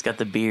 He's got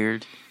the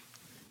beard.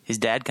 His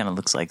dad kind of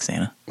looks like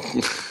Santa.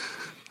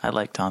 I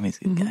like Tom. He's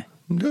a good guy.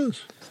 He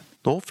does.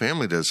 The whole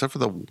family does, except for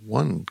the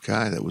one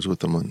guy that was with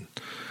them.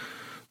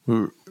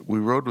 We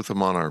rode with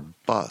him on our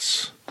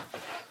bus,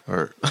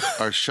 our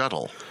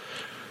shuttle.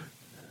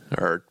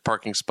 Our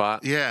parking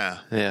spot. Yeah.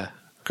 Yeah.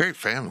 Great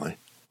family.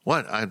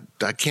 What? I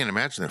can't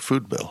imagine their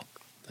food bill.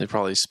 They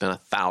probably spent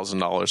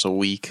 $1,000 a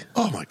week.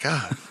 Oh, my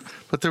God.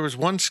 But there was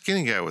one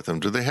skinny guy with them.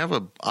 Do they have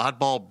an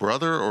oddball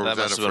brother, or was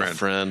must that have a been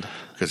friend? a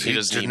friend.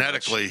 Because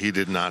genetically, he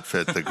did not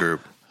fit the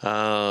group.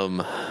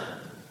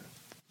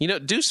 You know,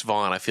 Deuce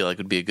Vaughn, I feel like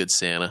would be a good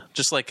Santa.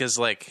 Just like as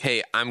like,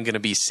 hey, I'm gonna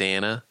be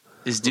Santa.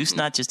 Is Deuce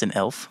not just an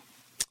elf?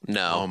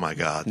 No. Oh my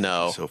God!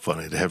 No. That'd be so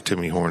funny to have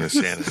Timmy Horn as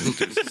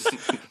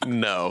Santa.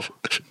 No.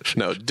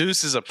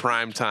 Deuce is a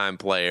primetime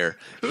player.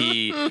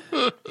 He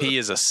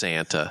is a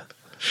Santa.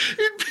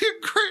 He'd be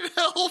a great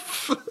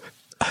elf.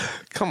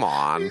 Come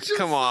on. He's just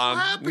Come so on.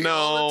 happy No.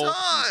 all the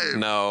time.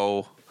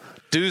 No.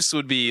 Deuce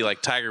would be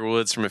like Tiger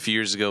Woods from a few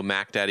years ago,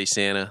 Mac Daddy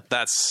Santa.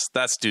 That's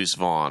Deuce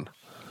Vaughn.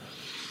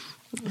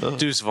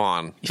 Deuce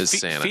Vaughn is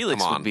Santa.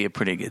 Felix Come on. would be a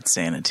pretty good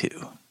Santa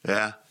too.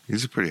 Yeah,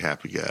 he's a pretty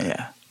happy guy.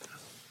 Yeah,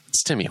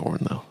 It's Timmy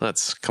Horn though.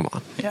 Come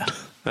on. yeah.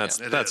 That's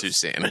who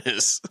Santa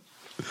is.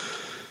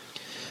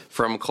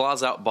 From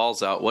Claws Out,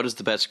 Balls Out, what is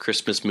the best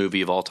Christmas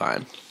movie of all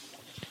time?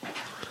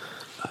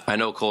 I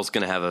know Cole's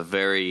going to have a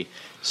very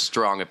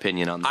strong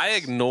opinion on this. I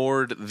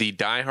ignored the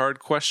Die Hard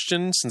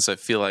question since I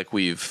feel like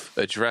we've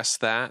addressed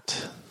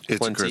that. It's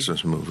plenty. a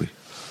Christmas movie.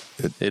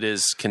 It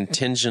is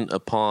contingent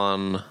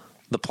upon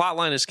the plot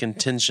line is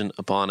contingent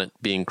upon it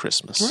being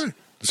Christmas. Right. It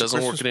It's a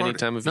doesn't work Christmas at any party.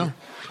 time of No. year.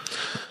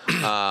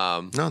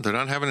 No, they're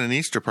not having an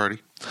Easter party.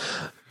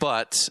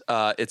 But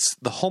it's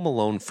the Home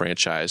Alone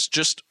franchise.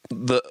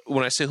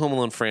 When I say Home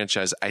Alone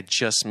franchise, I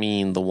just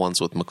mean the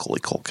ones with Macaulay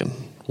Culkin,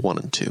 1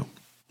 and 2.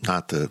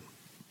 Not the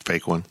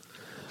fake one.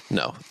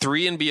 No,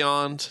 3 and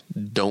beyond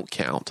don't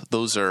count.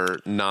 Those are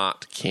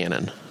not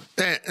canon.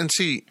 And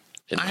see,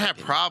 In I my have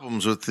opinion.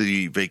 problems with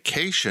the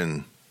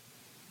Vacation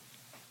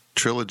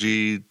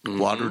trilogy,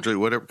 quadrilogy,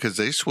 whatever, because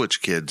they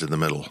switch kids in the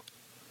middle.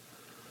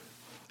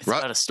 It's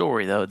about a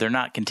story though. They're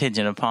not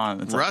contingent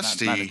upon. It's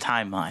Rusty- not a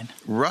timeline.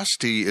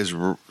 Rusty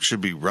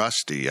should be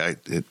Rusty.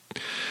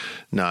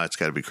 No, it's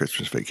got to be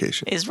Christmas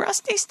Vacation. Is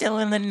Rusty still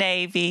in the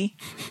Navy?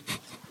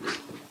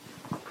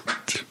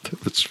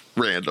 It's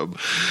random.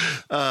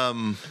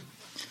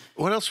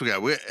 What else we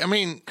got?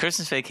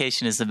 Christmas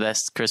Vacation is the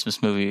best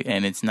Christmas movie,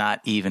 and it's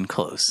not even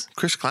close.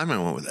 Chris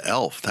Kleiman went with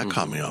Elf. That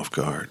caught me off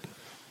guard.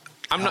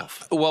 I'm not.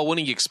 Well, when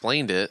he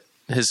explained it,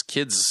 his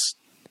kids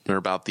are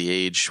about the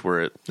age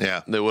where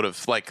they would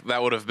have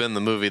that would have been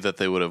the movie that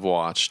they would have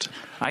watched.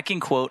 I can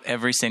quote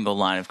every single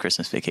line of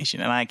Christmas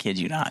Vacation, and I kid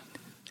you not.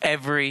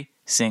 Every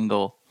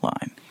single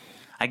line.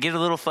 I get a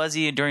little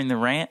fuzzy during the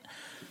rant,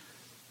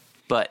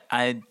 but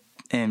I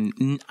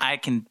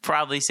can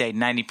probably say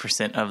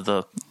 90% of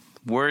the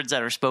words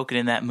that are spoken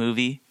in that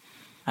movie,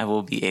 I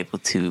will be able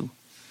to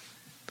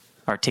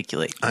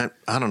articulate. I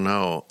don't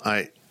know.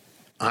 I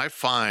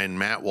find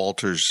Matt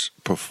Walters'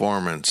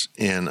 performance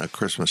in A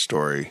Christmas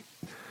Story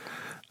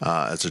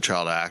as a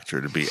child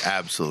actor to be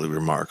absolutely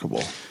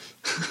remarkable.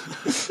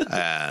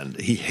 And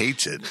he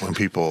hates it when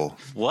people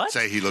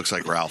say he looks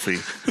like Ralphie.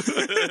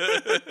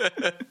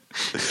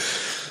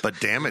 But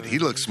damn it, he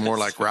looks more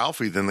like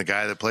Ralphie than the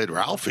guy that played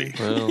Ralphie.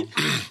 Well,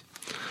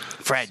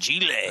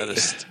 Fragile.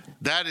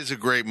 That is a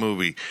great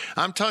movie.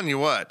 I'm telling you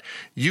what,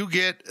 you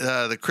get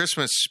the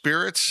Christmas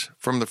spirits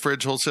from the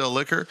Fridge Wholesale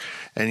Liquor,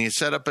 and you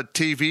set up a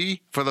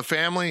TV for the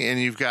family, and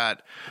you've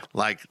got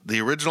like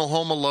the original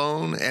Home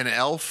Alone and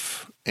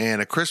Elf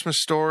and A Christmas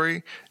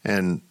Story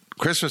and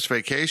Christmas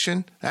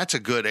Vacation. That's a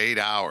good 8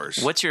 hours.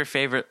 What's your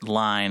favorite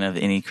line of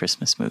any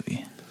Christmas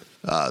movie?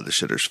 The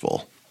shitter's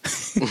full.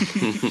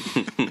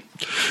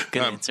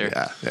 Good answer.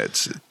 Yeah,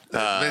 it's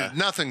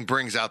nothing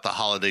brings out the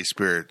holiday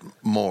spirit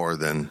more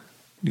than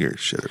your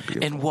shitter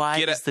beautiful. And why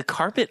is the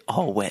carpet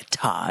all wet,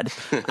 Todd?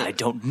 I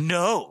don't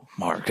know,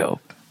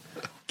 Marco.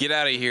 get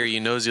out of here, you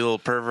nosy little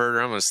pervert,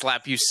 or I'm going to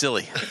slap you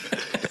silly.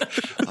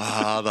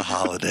 The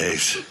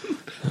holidays.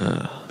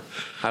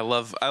 I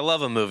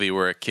love a movie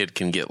where a kid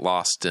can get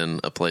lost in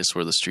a place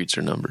where the streets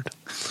are numbered.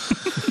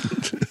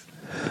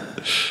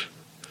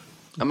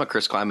 I'm a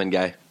Chris Kleiman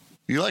guy.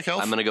 You like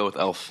Elf? I'm going to go with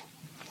Elf.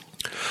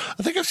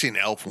 I think I've seen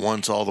Elf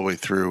once all the way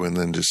through and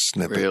then just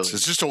snippets. Really?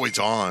 It's just always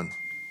on.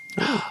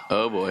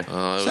 Oh, boy. It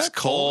was that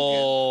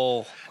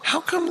Cole.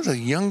 How come the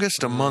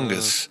youngest among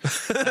us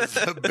has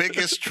the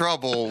biggest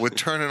trouble with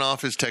turning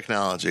off his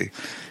technology?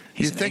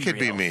 You'd an think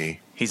it'd angry be elf. me.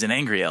 He's an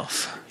angry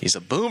elf. He's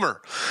a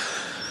boomer.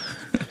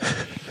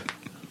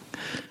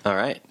 All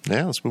right.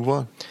 Yeah, let's move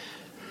on.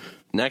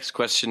 Next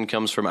question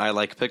comes from I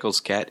Like Pickles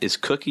Cat. Is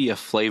cookie a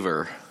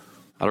flavor?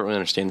 I don't really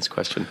understand this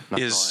question. Not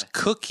gonna Is lie.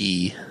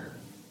 cookie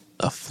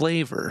a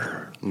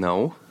flavor?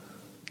 No.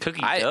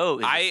 Cookie dough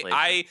is a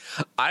flavor.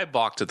 I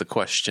balked at the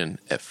question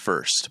at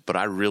first, but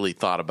I really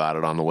thought about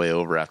it on the way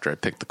over after I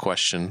picked the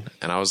question,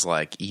 and I was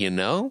like, he's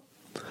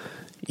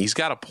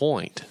got a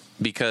point.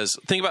 Because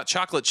think about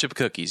chocolate chip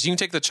cookies. You can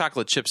take the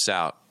chocolate chips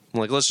out.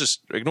 Like, let's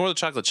just ignore the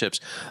chocolate chips.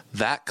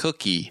 That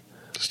cookie,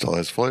 Still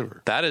has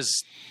flavor.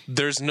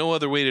 there's no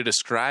other way to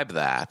describe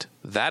that.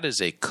 That is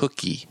a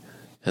cookie.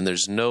 And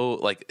there's no,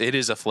 it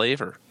is a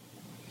flavor.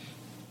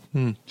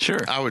 Sure.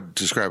 I would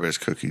describe it as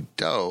cookie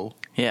dough.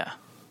 Yeah.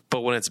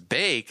 But when it's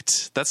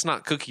baked, that's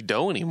not cookie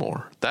dough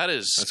anymore.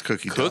 That's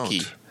cookie Well,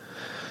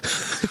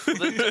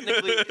 then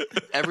technically,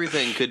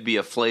 everything could be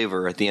a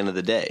flavor at the end of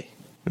the day.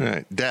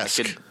 Right.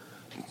 Desk.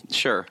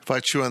 Sure. If I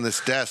chew on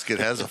this desk, it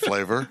has a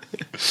flavor.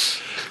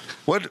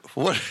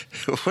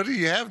 What do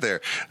you have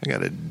there? I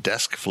got a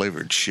desk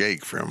flavored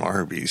shake from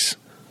Arby's.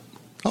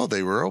 Oh,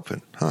 they were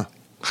open, huh?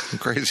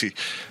 Crazy.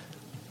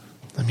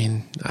 I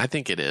mean, I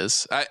think it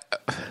is.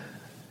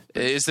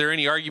 Is there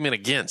any argument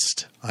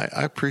against? I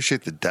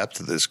appreciate the depth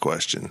of this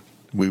question.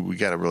 We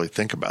got to really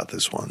think about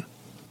this one.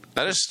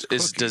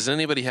 Does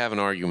anybody have an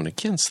argument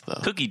against, though?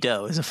 Cookie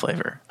dough is a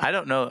flavor. I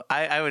don't know.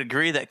 I would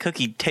agree that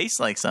cookie tastes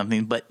like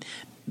something, but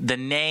the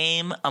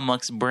name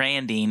amongst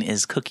branding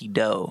is cookie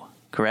dough,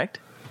 correct?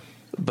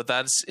 But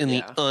that's in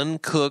the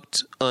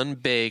uncooked,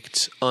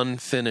 unbaked,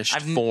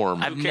 unfinished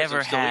form. I've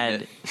never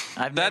had.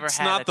 That's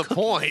not the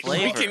point.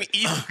 Flavor. We can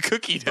eat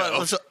cookie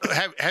dough.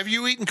 Have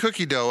you eaten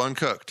cookie dough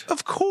uncooked?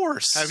 Of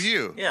course. Have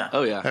you? Yeah.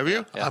 Oh, yeah. Have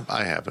you? Yeah.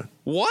 I haven't.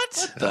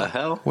 What? The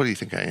hell? What do you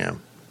think I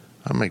am?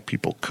 I make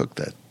people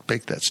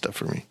bake that stuff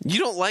for me. You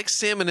don't like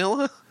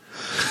salmonella?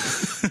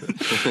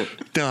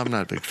 No, I'm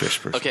not a big fish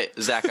person. Okay,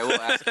 Zach, I will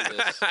ask you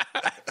this.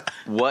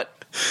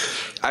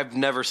 I've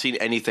never seen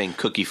anything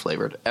cookie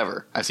flavored,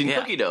 ever. I've seen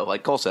cookie dough,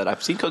 like Cole said.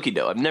 I've seen cookie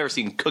dough. I've never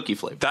seen cookie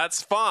flavored.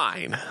 That's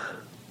fine.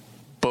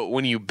 But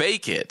when you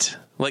bake it,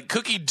 like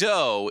cookie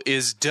dough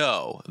is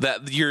dough.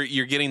 That you're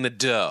getting the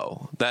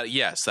dough.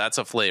 That's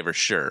a flavor,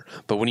 sure.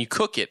 But when you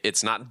cook it,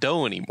 it's not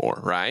dough anymore,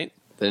 right?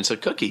 Then it's a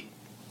cookie.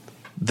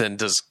 Then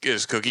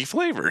is cookie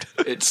flavored?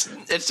 It's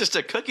just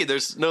a cookie.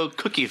 There's no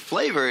cookie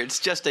flavor. It's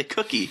just a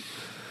cookie.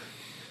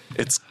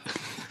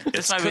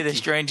 This might be the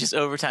strangest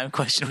overtime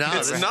question. No,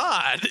 It's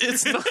not.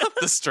 It's not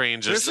the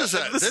strangest.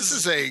 This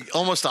is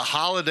almost a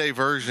holiday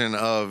version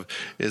of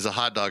is a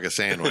hot dog a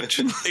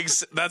sandwich?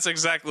 That's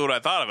exactly what I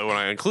thought of it when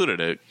I included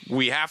it.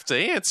 We have to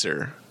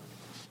answer.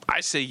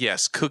 I say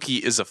yes, cookie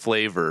is a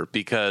flavor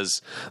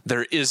because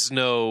there is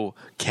no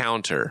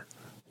counter.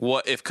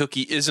 What if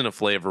cookie isn't a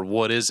flavor?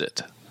 What is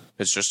it?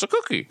 It's just a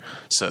cookie,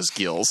 says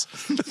Gills.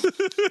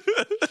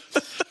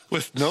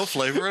 With no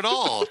flavor at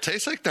all.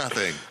 Tastes like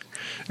nothing.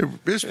 It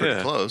is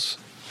pretty close.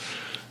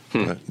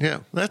 But yeah,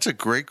 that's a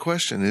great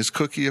question. Is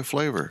cookie a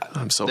flavor?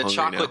 I'm so The hungry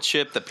chocolate now.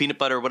 chip, the peanut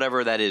butter,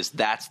 whatever that is,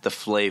 that's the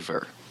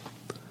flavor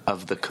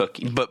of the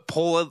cookie. But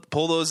pull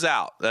those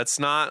out. That's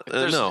not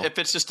no. If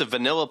it's just a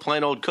vanilla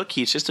plain old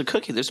cookie, it's just a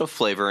cookie. There's no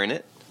flavor in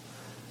it.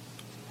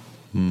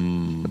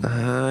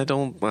 I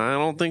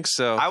don't think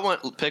so. I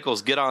want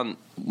Pickles get on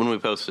when we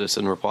post this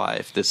and reply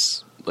if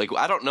this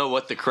I don't know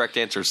what the correct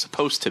answer is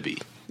supposed to be.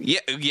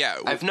 Yeah.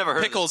 I've never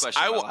heard Pickles. this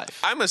question in my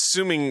life. I'm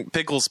assuming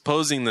Pickles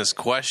posing this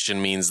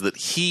question means that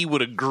he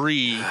would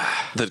agree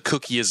that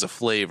cookie is a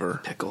flavor.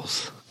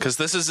 Pickles. Because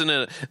this isn't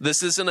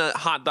a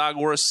hot dog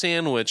or a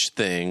sandwich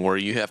thing where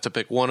you have to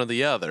pick one or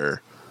the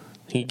other.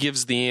 He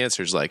gives the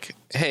answers like,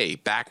 "Hey,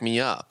 back me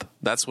up."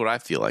 That's what I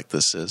feel like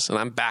this is, and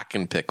I'm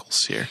backing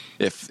Pickles here.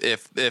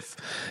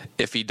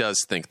 If he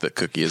does think that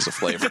cookie is a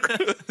flavor,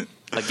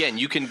 Again,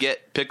 you can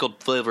get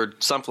pickled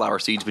flavored sunflower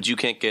seeds, but you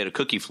can't get a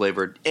cookie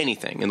flavored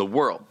anything in the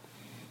world.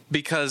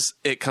 because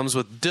it comes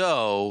with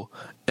dough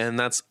and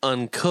that's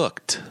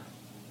uncooked.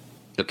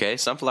 Okay,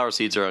 sunflower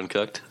seeds are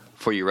uncooked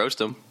before you roast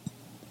them.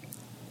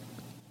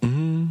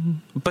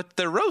 But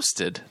they're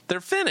roasted. They're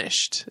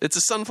finished. It's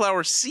a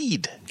sunflower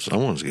seed.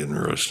 Someone's getting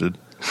roasted.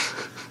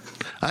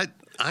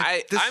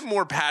 I'm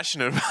more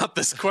passionate about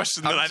this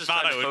question than I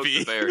thought I would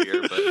be.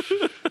 Here,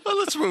 but Well,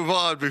 let's move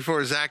on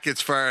before Zach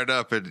gets fired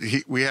up and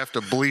we have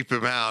to bleep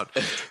him out.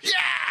 Yeah,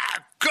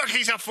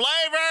 cookies a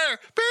flavor.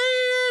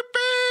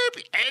 Beep,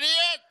 beep,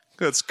 idiot.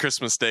 That's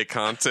Christmas Day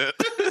content.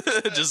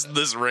 Just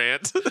this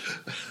rant.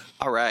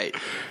 all right,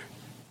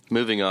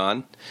 moving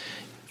on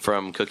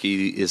from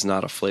cookie is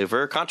not a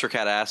flavor.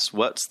 ContraCat asks,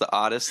 what's the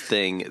oddest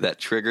thing that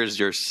triggers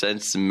your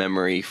sense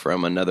memory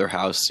from another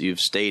house you've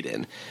stayed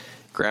in?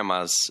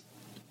 Grandma's,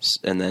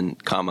 and then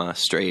comma,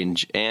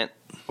 strange aunt,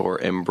 or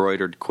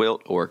embroidered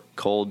quilt, or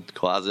cold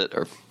closet,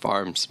 or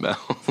farm smell.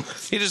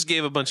 He just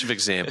gave a bunch of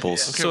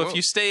examples. Okay, So well- if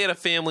you stay at a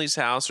family's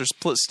house or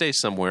stay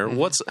somewhere,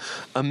 what's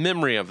a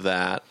memory of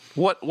that?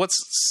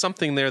 What's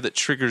something there that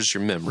triggers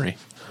your memory?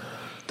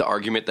 The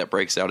argument that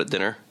breaks out at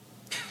dinner.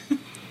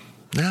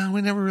 No,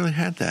 we never really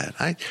had that.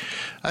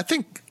 I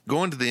think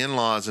going to the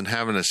in-laws and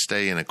having to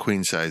stay in a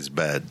queen-size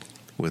bed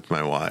with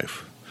my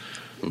wife,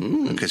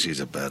 because she's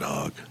a bed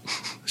hog.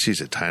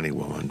 She's a tiny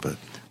woman, but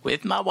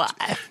With my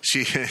wife.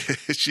 she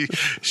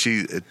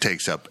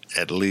takes up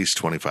at least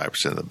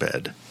 25% of the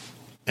bed,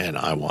 and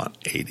I want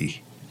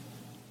 80.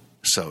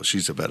 So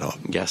she's a bed hog.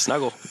 Yeah,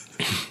 snuggle.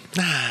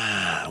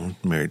 I'm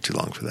married too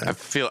long for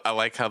that. I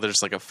like how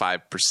there's like a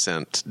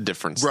 5%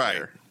 difference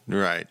there.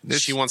 Right.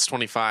 She wants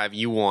 25,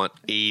 you want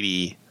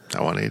 80.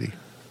 I want 80.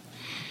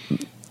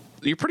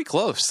 You're pretty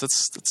close.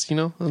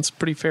 That's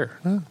pretty fair.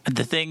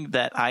 The thing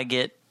that I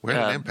get We're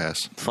at an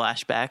impasse.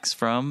 flashbacks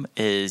from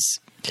is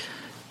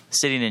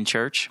sitting in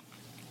church.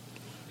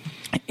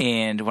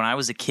 And when I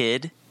was a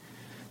kid,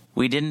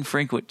 we didn't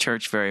frequent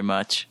church very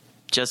much,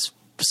 just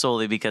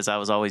solely because I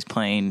was always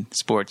playing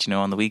sports,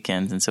 on the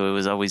weekends. And so it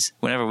was always,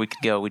 whenever we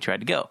could go, we tried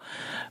to go.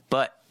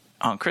 But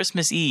on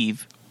Christmas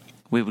Eve,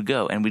 we would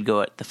go, and we'd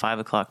go at the 5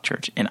 o'clock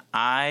church. And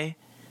I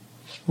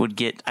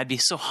I'd be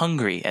so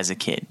hungry as a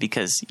kid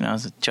because, I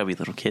was a chubby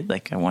little kid.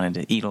 Like I wanted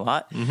to eat a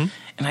lot. Mm-hmm.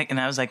 And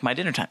I was like, my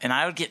dinner time. And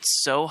I would get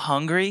so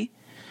hungry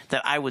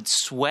that I would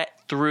sweat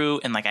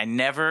through, and like I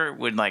never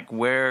would like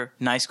wear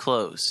nice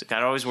clothes.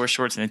 I'd always wear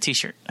shorts and a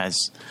t-shirt, as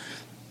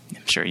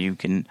I'm sure you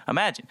can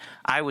imagine.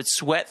 I would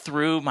sweat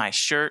through my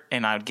shirt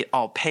and I would get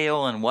all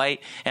pale and white,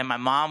 and my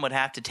mom would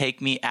have to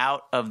take me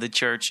out of the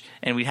church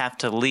and we'd have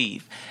to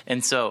leave.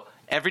 And so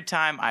every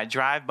time I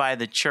drive by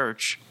the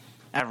church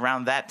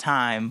around that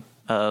time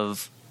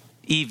of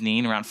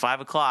evening, around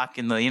 5 o'clock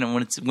in the,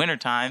 when it's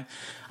wintertime,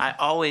 I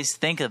always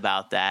think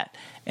about that.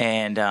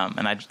 And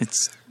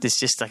it's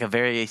just like a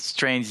very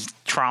strange,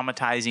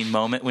 traumatizing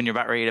moment when you're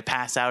about ready to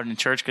pass out in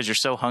church because you're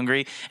so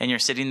hungry and you're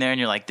sitting there and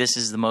you're like, this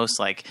is the most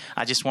like,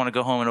 I just want to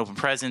go home and open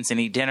presents and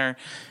eat dinner.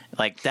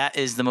 Like that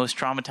is the most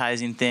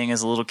traumatizing thing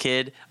as a little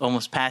kid,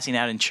 almost passing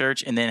out in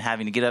church and then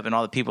having to get up and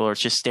all the people are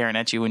just staring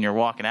at you when you're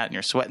walking out and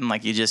you're sweating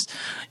like you just,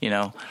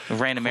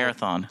 ran a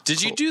marathon.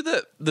 Did you do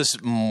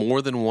this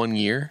more than 1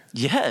 year?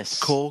 Yes.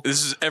 Cole,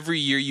 This is every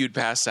year you'd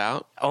pass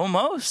out?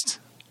 Almost.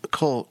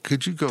 Cole,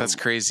 could you go? That's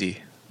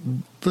crazy.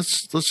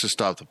 Let's just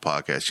stop the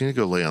podcast. You need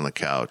to go lay on the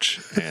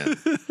couch and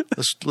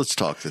let's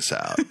talk this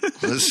out.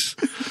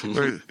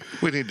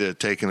 We need to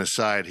take an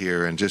aside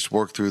here and just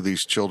work through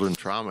these children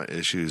trauma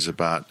issues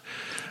about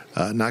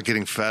not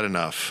getting fed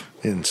enough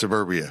in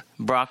suburbia.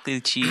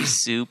 Broccoli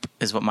cheese soup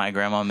is what my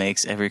grandma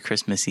makes every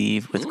Christmas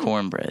Eve with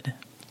cornbread.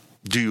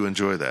 Do you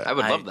enjoy that? I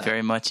would love that.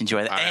 Very much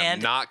enjoy that. I am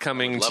not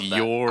coming to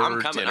your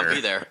I'm coming. dinner. I'll be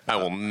there. I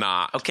will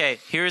not. Okay,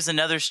 here's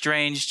another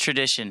strange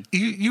tradition.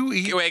 You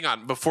eat. Wait, hang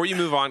on. Before you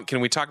move on,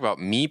 can we talk about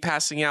me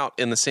passing out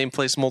in the same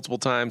place multiple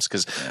times?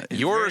 Because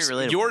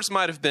yours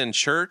might have been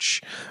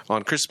church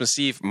on Christmas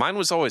Eve. Mine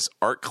was always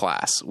art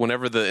class.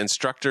 Whenever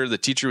the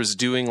teacher was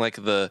doing like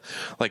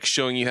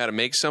showing you how to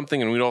make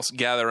something, and we'd all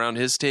gather around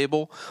his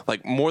table.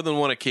 Like more than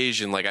one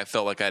occasion, like I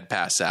felt like I'd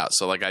pass out.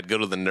 So like I'd go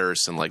to the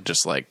nurse and like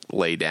just like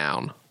lay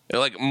down.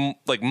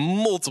 Like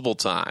multiple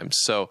times.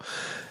 So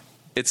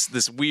it's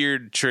this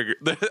weird trigger.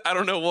 I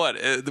don't know what.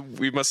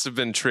 We must have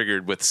been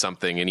triggered with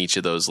something in each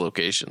of those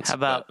locations. How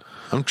about...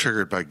 I'm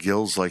triggered by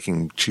Gil's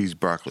liking cheese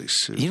broccoli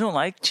soup. You don't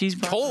like cheese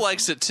broccoli? Cole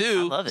likes it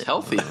too. I love it. It's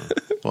healthy.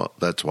 Well,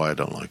 that's why I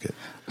don't like it.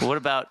 What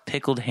about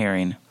pickled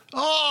herring?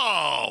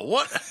 Oh,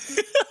 what?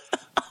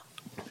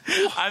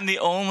 I'm the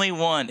only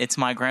one. It's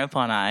my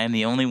grandpa and I am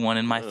the only one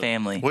in my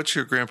family. What's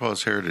your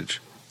grandpa's heritage?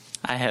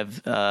 I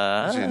have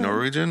Is he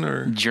Norwegian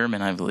or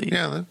German, I believe.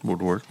 Yeah, that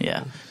would work.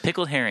 Yeah.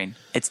 Pickled herring.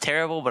 It's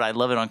terrible, but I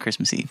love it on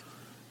Christmas Eve.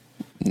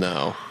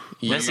 No.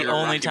 That's the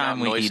only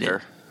time we eat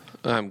it.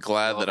 I'm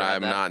glad that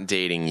I'm not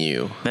dating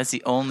you. That's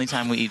the only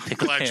time we eat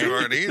pickled Glad herring. you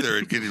aren't either.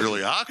 It'd get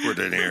really awkward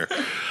in here.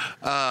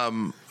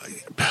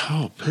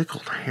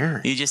 Pickled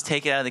herring. You just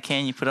take it out of the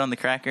can, you put it on the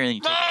cracker, and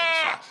you take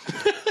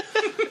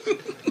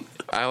it.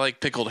 I like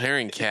pickled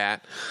herring,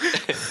 cat.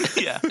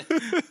 Yeah.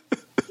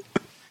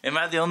 Am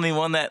I the only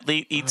one that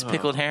eats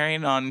pickled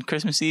herring on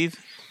Christmas Eve?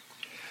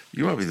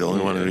 You might be the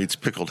only one who eats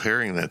pickled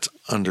herring that's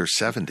under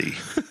 70.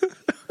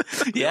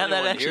 Yeah,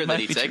 that actually here might that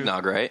be eats true.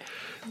 eggnog, right?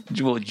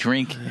 Well,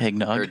 drink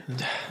eggnog.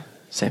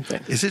 Same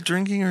thing. Is it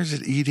drinking or is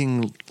it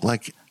eating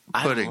like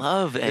pudding? I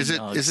love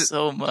eggnog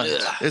so much.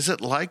 Is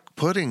it like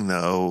pudding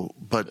though,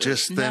 but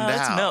just thinned No, it's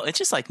out? milk. It's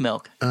just like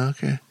milk.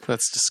 Okay.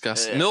 That's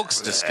disgusting. Milk's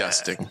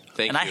disgusting.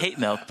 Thank I you. hate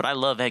milk, but I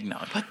love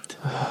eggnog.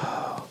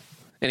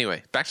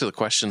 Anyway, back to the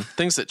question.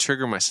 Things that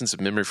trigger my sense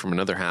of memory from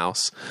another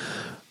house.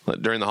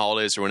 During the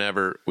holidays or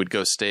whenever we'd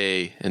go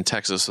stay in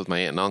Texas with my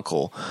aunt and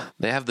uncle,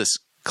 they have this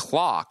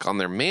clock on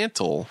their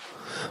mantle,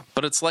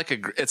 but it's like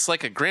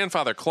a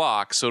grandfather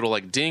clock, so it'll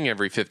like ding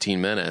every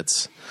 15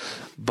 minutes,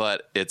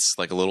 but it's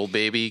like a little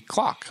baby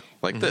clock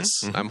like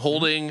this. I'm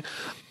holding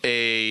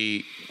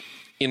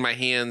in my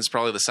hands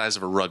probably the size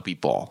of a rugby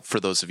ball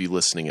for those of you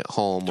listening at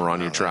home or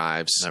on your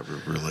drives. That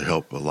would really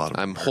help a lot of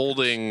I'm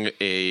holding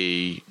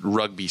a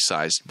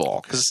rugby-sized ball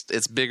because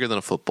it's bigger than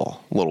a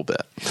football, a little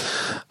bit.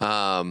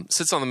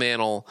 Sits on the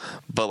mantle,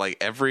 but like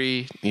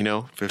every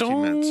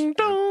 15 minutes.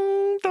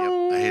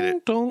 I hate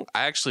it.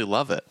 I actually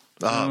love it.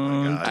 Oh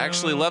my God. I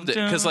actually loved it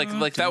because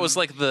like that was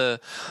like the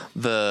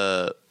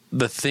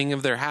thing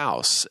of their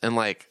house, and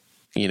like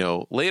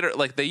later,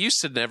 like they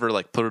used to never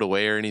like put it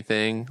away or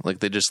anything, like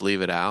they just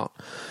leave it out,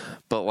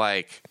 but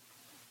like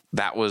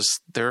that was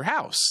their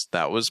house,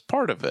 that was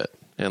part of it,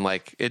 and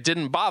like it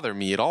didn't bother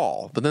me at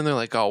all. But then they're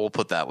like, oh, we'll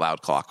put that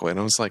loud clock away, and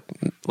I was like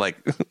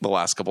the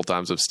last couple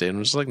times I've stayed,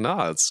 I'm just like,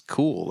 nah, it's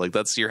cool, like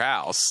that's your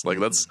house, like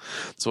that's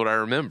what I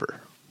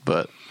remember.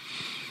 But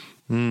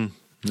no,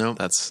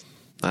 that's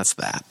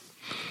that.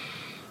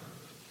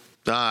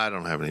 I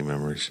don't have any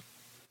memories.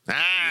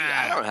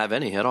 I don't have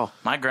any at all.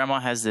 My grandma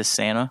has this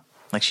Santa.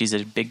 Like, she's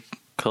a big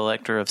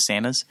collector of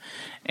Santas,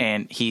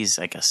 and he's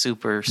like a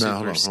super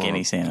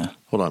skinny Santa.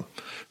 Hold on.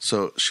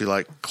 So she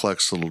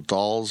collects little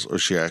dolls, or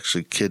she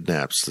actually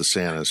kidnaps the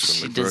Santas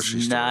from the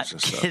grocery She does not stores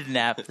and stuff?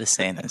 kidnap the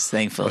Santas,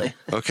 thankfully.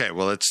 Okay,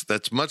 well,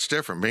 that's much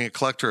different. Being a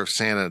collector of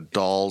Santa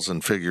dolls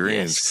and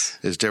figurines Yes.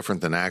 is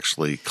different than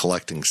actually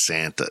collecting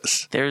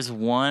Santas. There's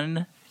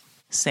one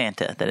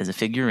Santa that is a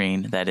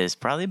figurine that is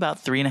probably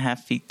about 3.5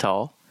 feet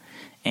tall,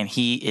 and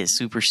he is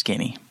super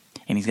skinny.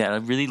 And he's got a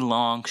really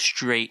long,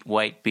 straight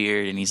white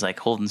beard, and he's like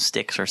holding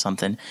sticks or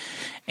something.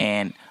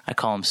 And I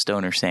call him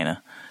Stoner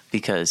Santa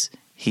because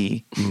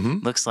he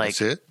looks like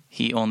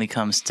he only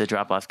comes to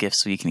drop off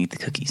gifts so he can eat the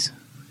cookies.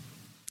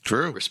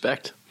 True.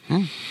 Respect.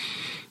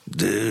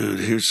 Dude,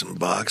 here's some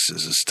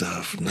boxes of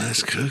stuff.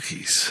 Nice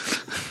cookies.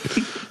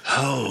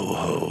 Ho,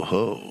 ho,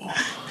 ho.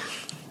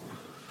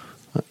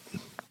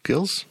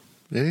 Gills?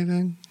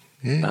 Anything?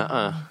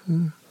 Yeah.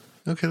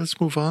 Okay, let's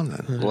move on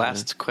then.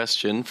 Last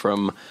question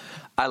from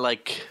I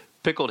Like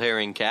Pickled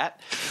Herring Cat.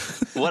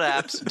 What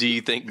apps do you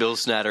think Bill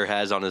Snyder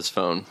has on his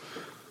phone?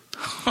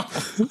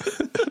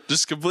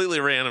 Just completely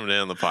random to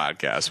end the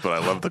podcast, but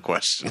I love the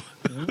question.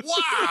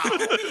 Wow!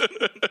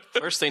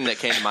 First thing that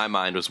came to my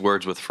mind was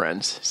Words with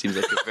Friends. Seems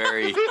like a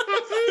very...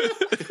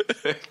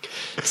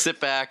 Sit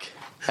back,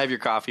 have your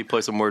coffee,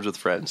 play some Words with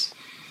Friends.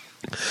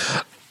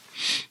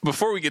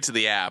 Before we get to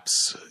the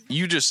apps,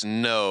 you just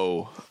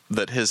know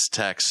that his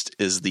text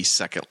is the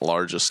second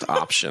largest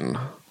option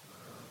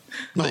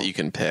that you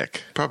can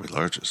pick. Probably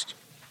largest.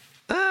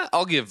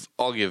 I'll give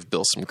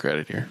Bill some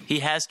credit here. He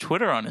has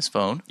Twitter on his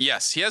phone.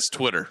 Yes, he has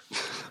Twitter.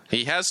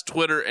 He has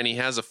Twitter and he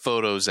has a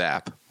Photos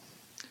app.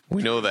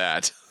 We know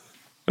that.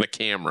 And a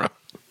camera.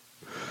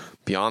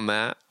 Beyond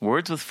that,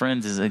 Words with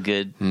Friends is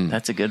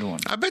that's a good one.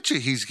 I bet you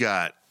he's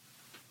got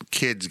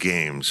kids'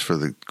 games for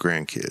the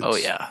grandkids. Oh,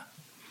 yeah.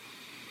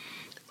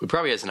 He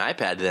probably has an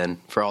iPad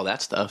then for all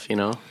that stuff, you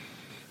know?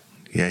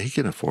 Yeah, he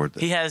can afford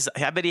that.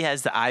 I bet he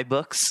has the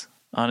iBooks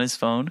on his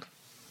phone.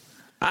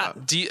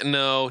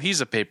 no,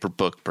 he's a paper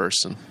book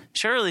person.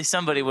 Surely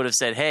somebody would have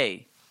said,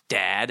 hey,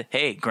 Dad,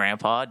 hey,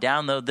 Grandpa,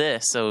 download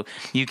this so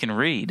you can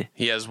read.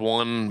 He has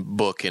one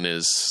book in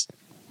his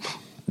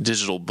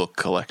digital book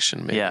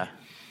collection, maybe. Yeah.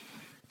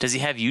 Does he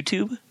have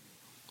YouTube?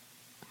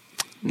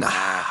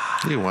 Nah.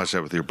 You can watch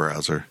that with your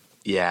browser.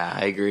 Yeah,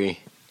 I agree.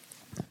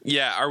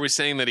 Yeah, are we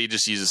saying that he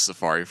just uses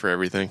Safari for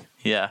everything?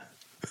 Yeah.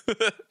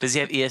 Does he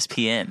have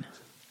ESPN?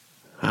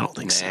 I don't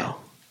think so.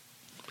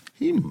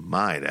 He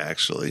might,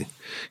 actually.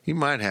 He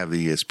might have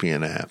the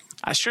ESPN app.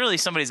 Surely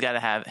somebody's got to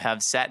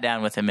have sat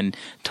down with him and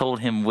told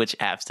him which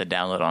apps to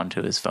download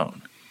onto his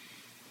phone.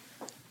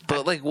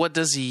 But, what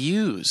does he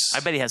use? I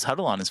bet he has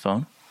Huddle on his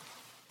phone.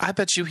 I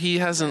bet you he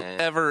hasn't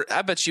ever...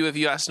 I bet you if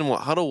you asked him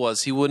what Huddle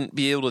was, he wouldn't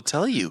be able to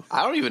tell you.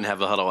 I don't even have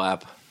the Huddle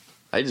app.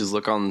 I just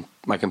look on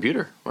my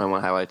computer when I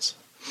want highlights.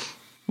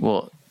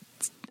 Well,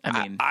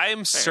 I mean... I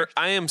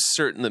am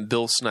certain that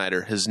Bill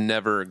Snyder has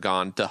never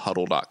gone to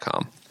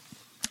Huddle.com.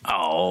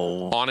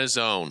 Oh. On his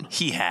own.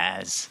 He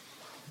has.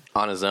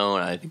 On his own,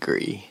 I'd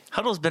agree.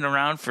 Huddle's been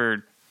around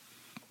for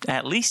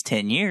at least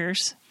 10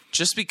 years.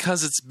 Just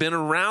because it's been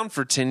around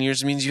for 10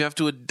 years means you have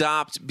to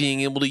adopt being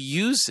able to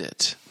use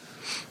it.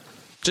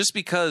 Just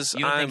because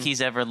you don't think he's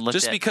ever looked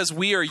just at because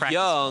we are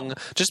young,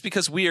 just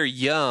because we are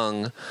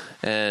young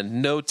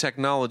and no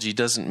technology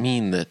doesn't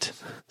mean that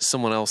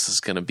someone else is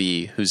going to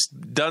be who's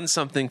done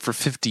something for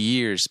 50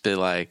 years be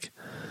like,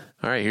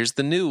 all right, here's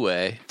the new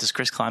way. Does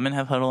Chris Kleiman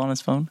have Huddle on his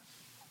phone?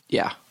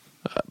 Yeah.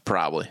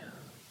 Probably.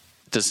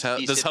 Does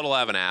Huddle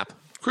have an app?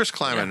 Chris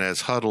Kleiman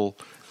has Huddle,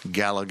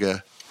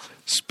 Galaga,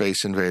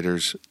 Space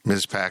Invaders,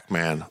 Ms.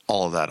 Pac-Man,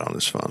 all of that on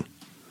his phone.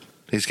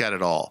 He's got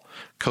it all.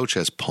 Coach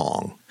has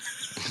Pong.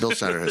 Bill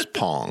Snyder has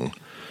Pong.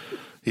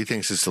 He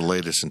thinks it's the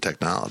latest in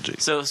technology.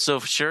 So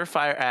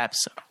surefire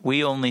apps,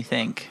 we only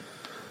think,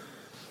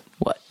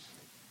 what?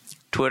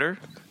 Twitter?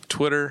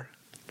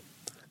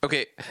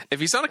 Okay, if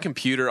he's on a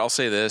computer, I'll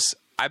say this.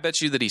 I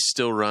bet you that he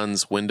still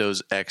runs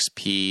Windows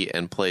XP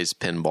and plays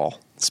pinball.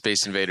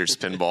 Space Invaders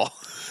pinball.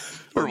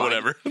 or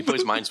whatever. He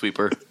plays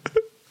Minesweeper.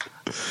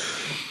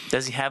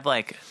 Does he have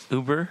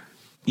Uber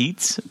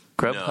Eats,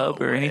 Grubhub,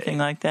 or anything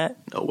like that?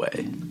 No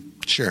way.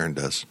 Sharon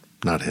does,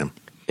 not him.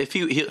 If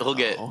he'll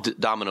get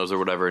Domino's or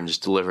whatever and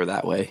just deliver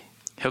that way.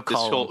 He'll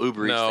call this whole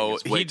Uber Eats No,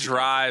 thing is way he too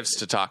drives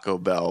to Taco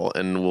Bell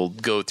and will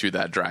go through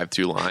that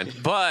drive-through line.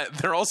 But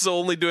they're also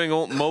only doing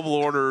mobile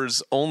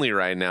orders only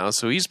right now,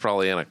 so he's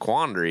probably in a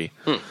quandary.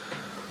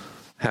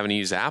 Having to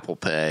use Apple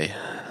Pay.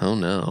 Oh,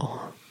 no.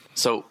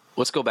 So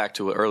let's go back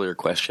to an earlier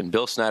question.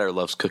 Bill Snyder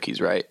loves cookies,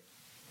 right?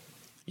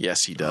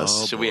 Yes, he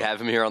does. Should we have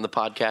him here on the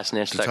podcast and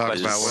answer that Talk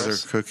question? about whether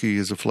cookie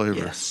is a flavor.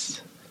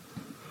 Yes.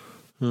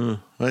 Well,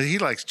 he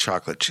likes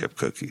chocolate chip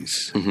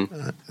cookies.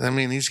 I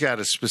mean, he's got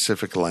a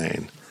specific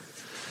lane.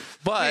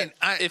 But if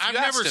I've you asked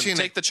never him, seen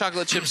take the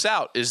chocolate chips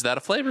out, is that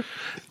a flavor?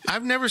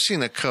 I've never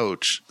seen a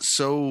coach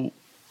so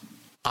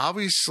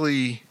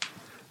obviously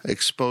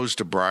exposed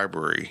to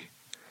bribery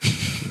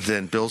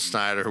than Bill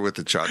Snyder with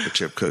the chocolate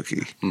chip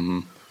cookie.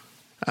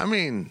 I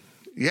mean,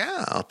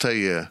 yeah, I'll tell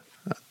you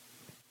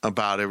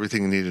about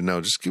everything you need to know.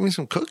 Just give me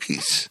some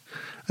cookies.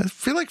 I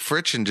feel like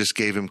Fritchen just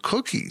gave him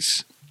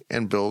cookies,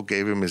 and Bill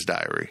gave him his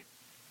diary.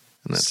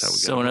 And that's how we got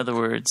So, in other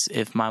words,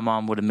 if my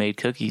mom would have made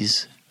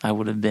cookies, I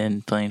would have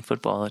been playing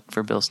football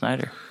for Bill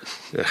Snyder.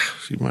 Yeah,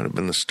 she might have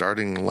been the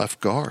starting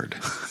left guard.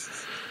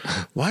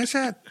 Why is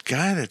that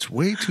guy that's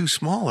way too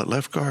small at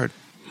left guard?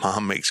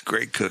 Mom makes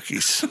great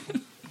cookies.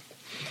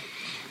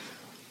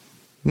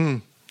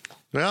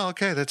 Well,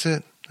 okay, that's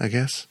it, I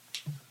guess.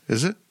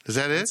 Is it? Is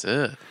that it? That's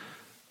it.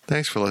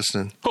 Thanks for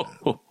listening.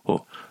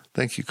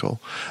 Thank you, Cole.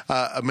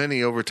 A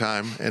mini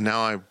overtime, and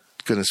now I'm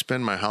going to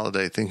spend my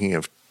holiday thinking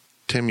of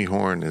Timmy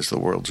Horn as the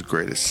world's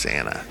greatest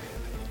Santa.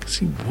 Because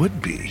he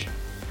would be.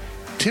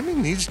 Timmy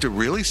needs to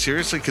really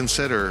seriously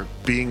consider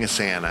being a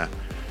Santa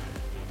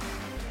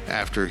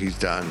after he's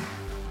done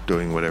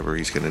doing whatever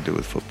he's going to do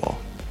with football.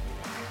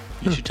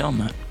 You should tell him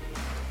that.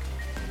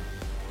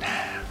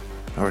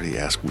 I already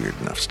asked weird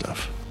enough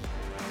stuff.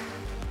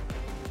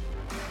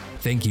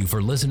 Thank you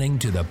for listening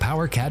to the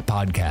Power Cat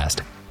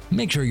Podcast.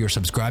 Make sure you're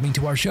subscribing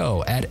to our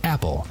show at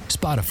Apple,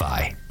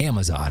 Spotify,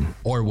 Amazon,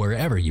 or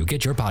wherever you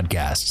get your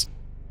podcasts.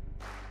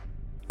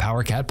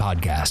 Power Cat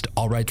Podcast.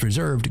 All rights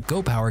reserved.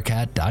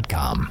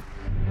 GoPowerCat.com.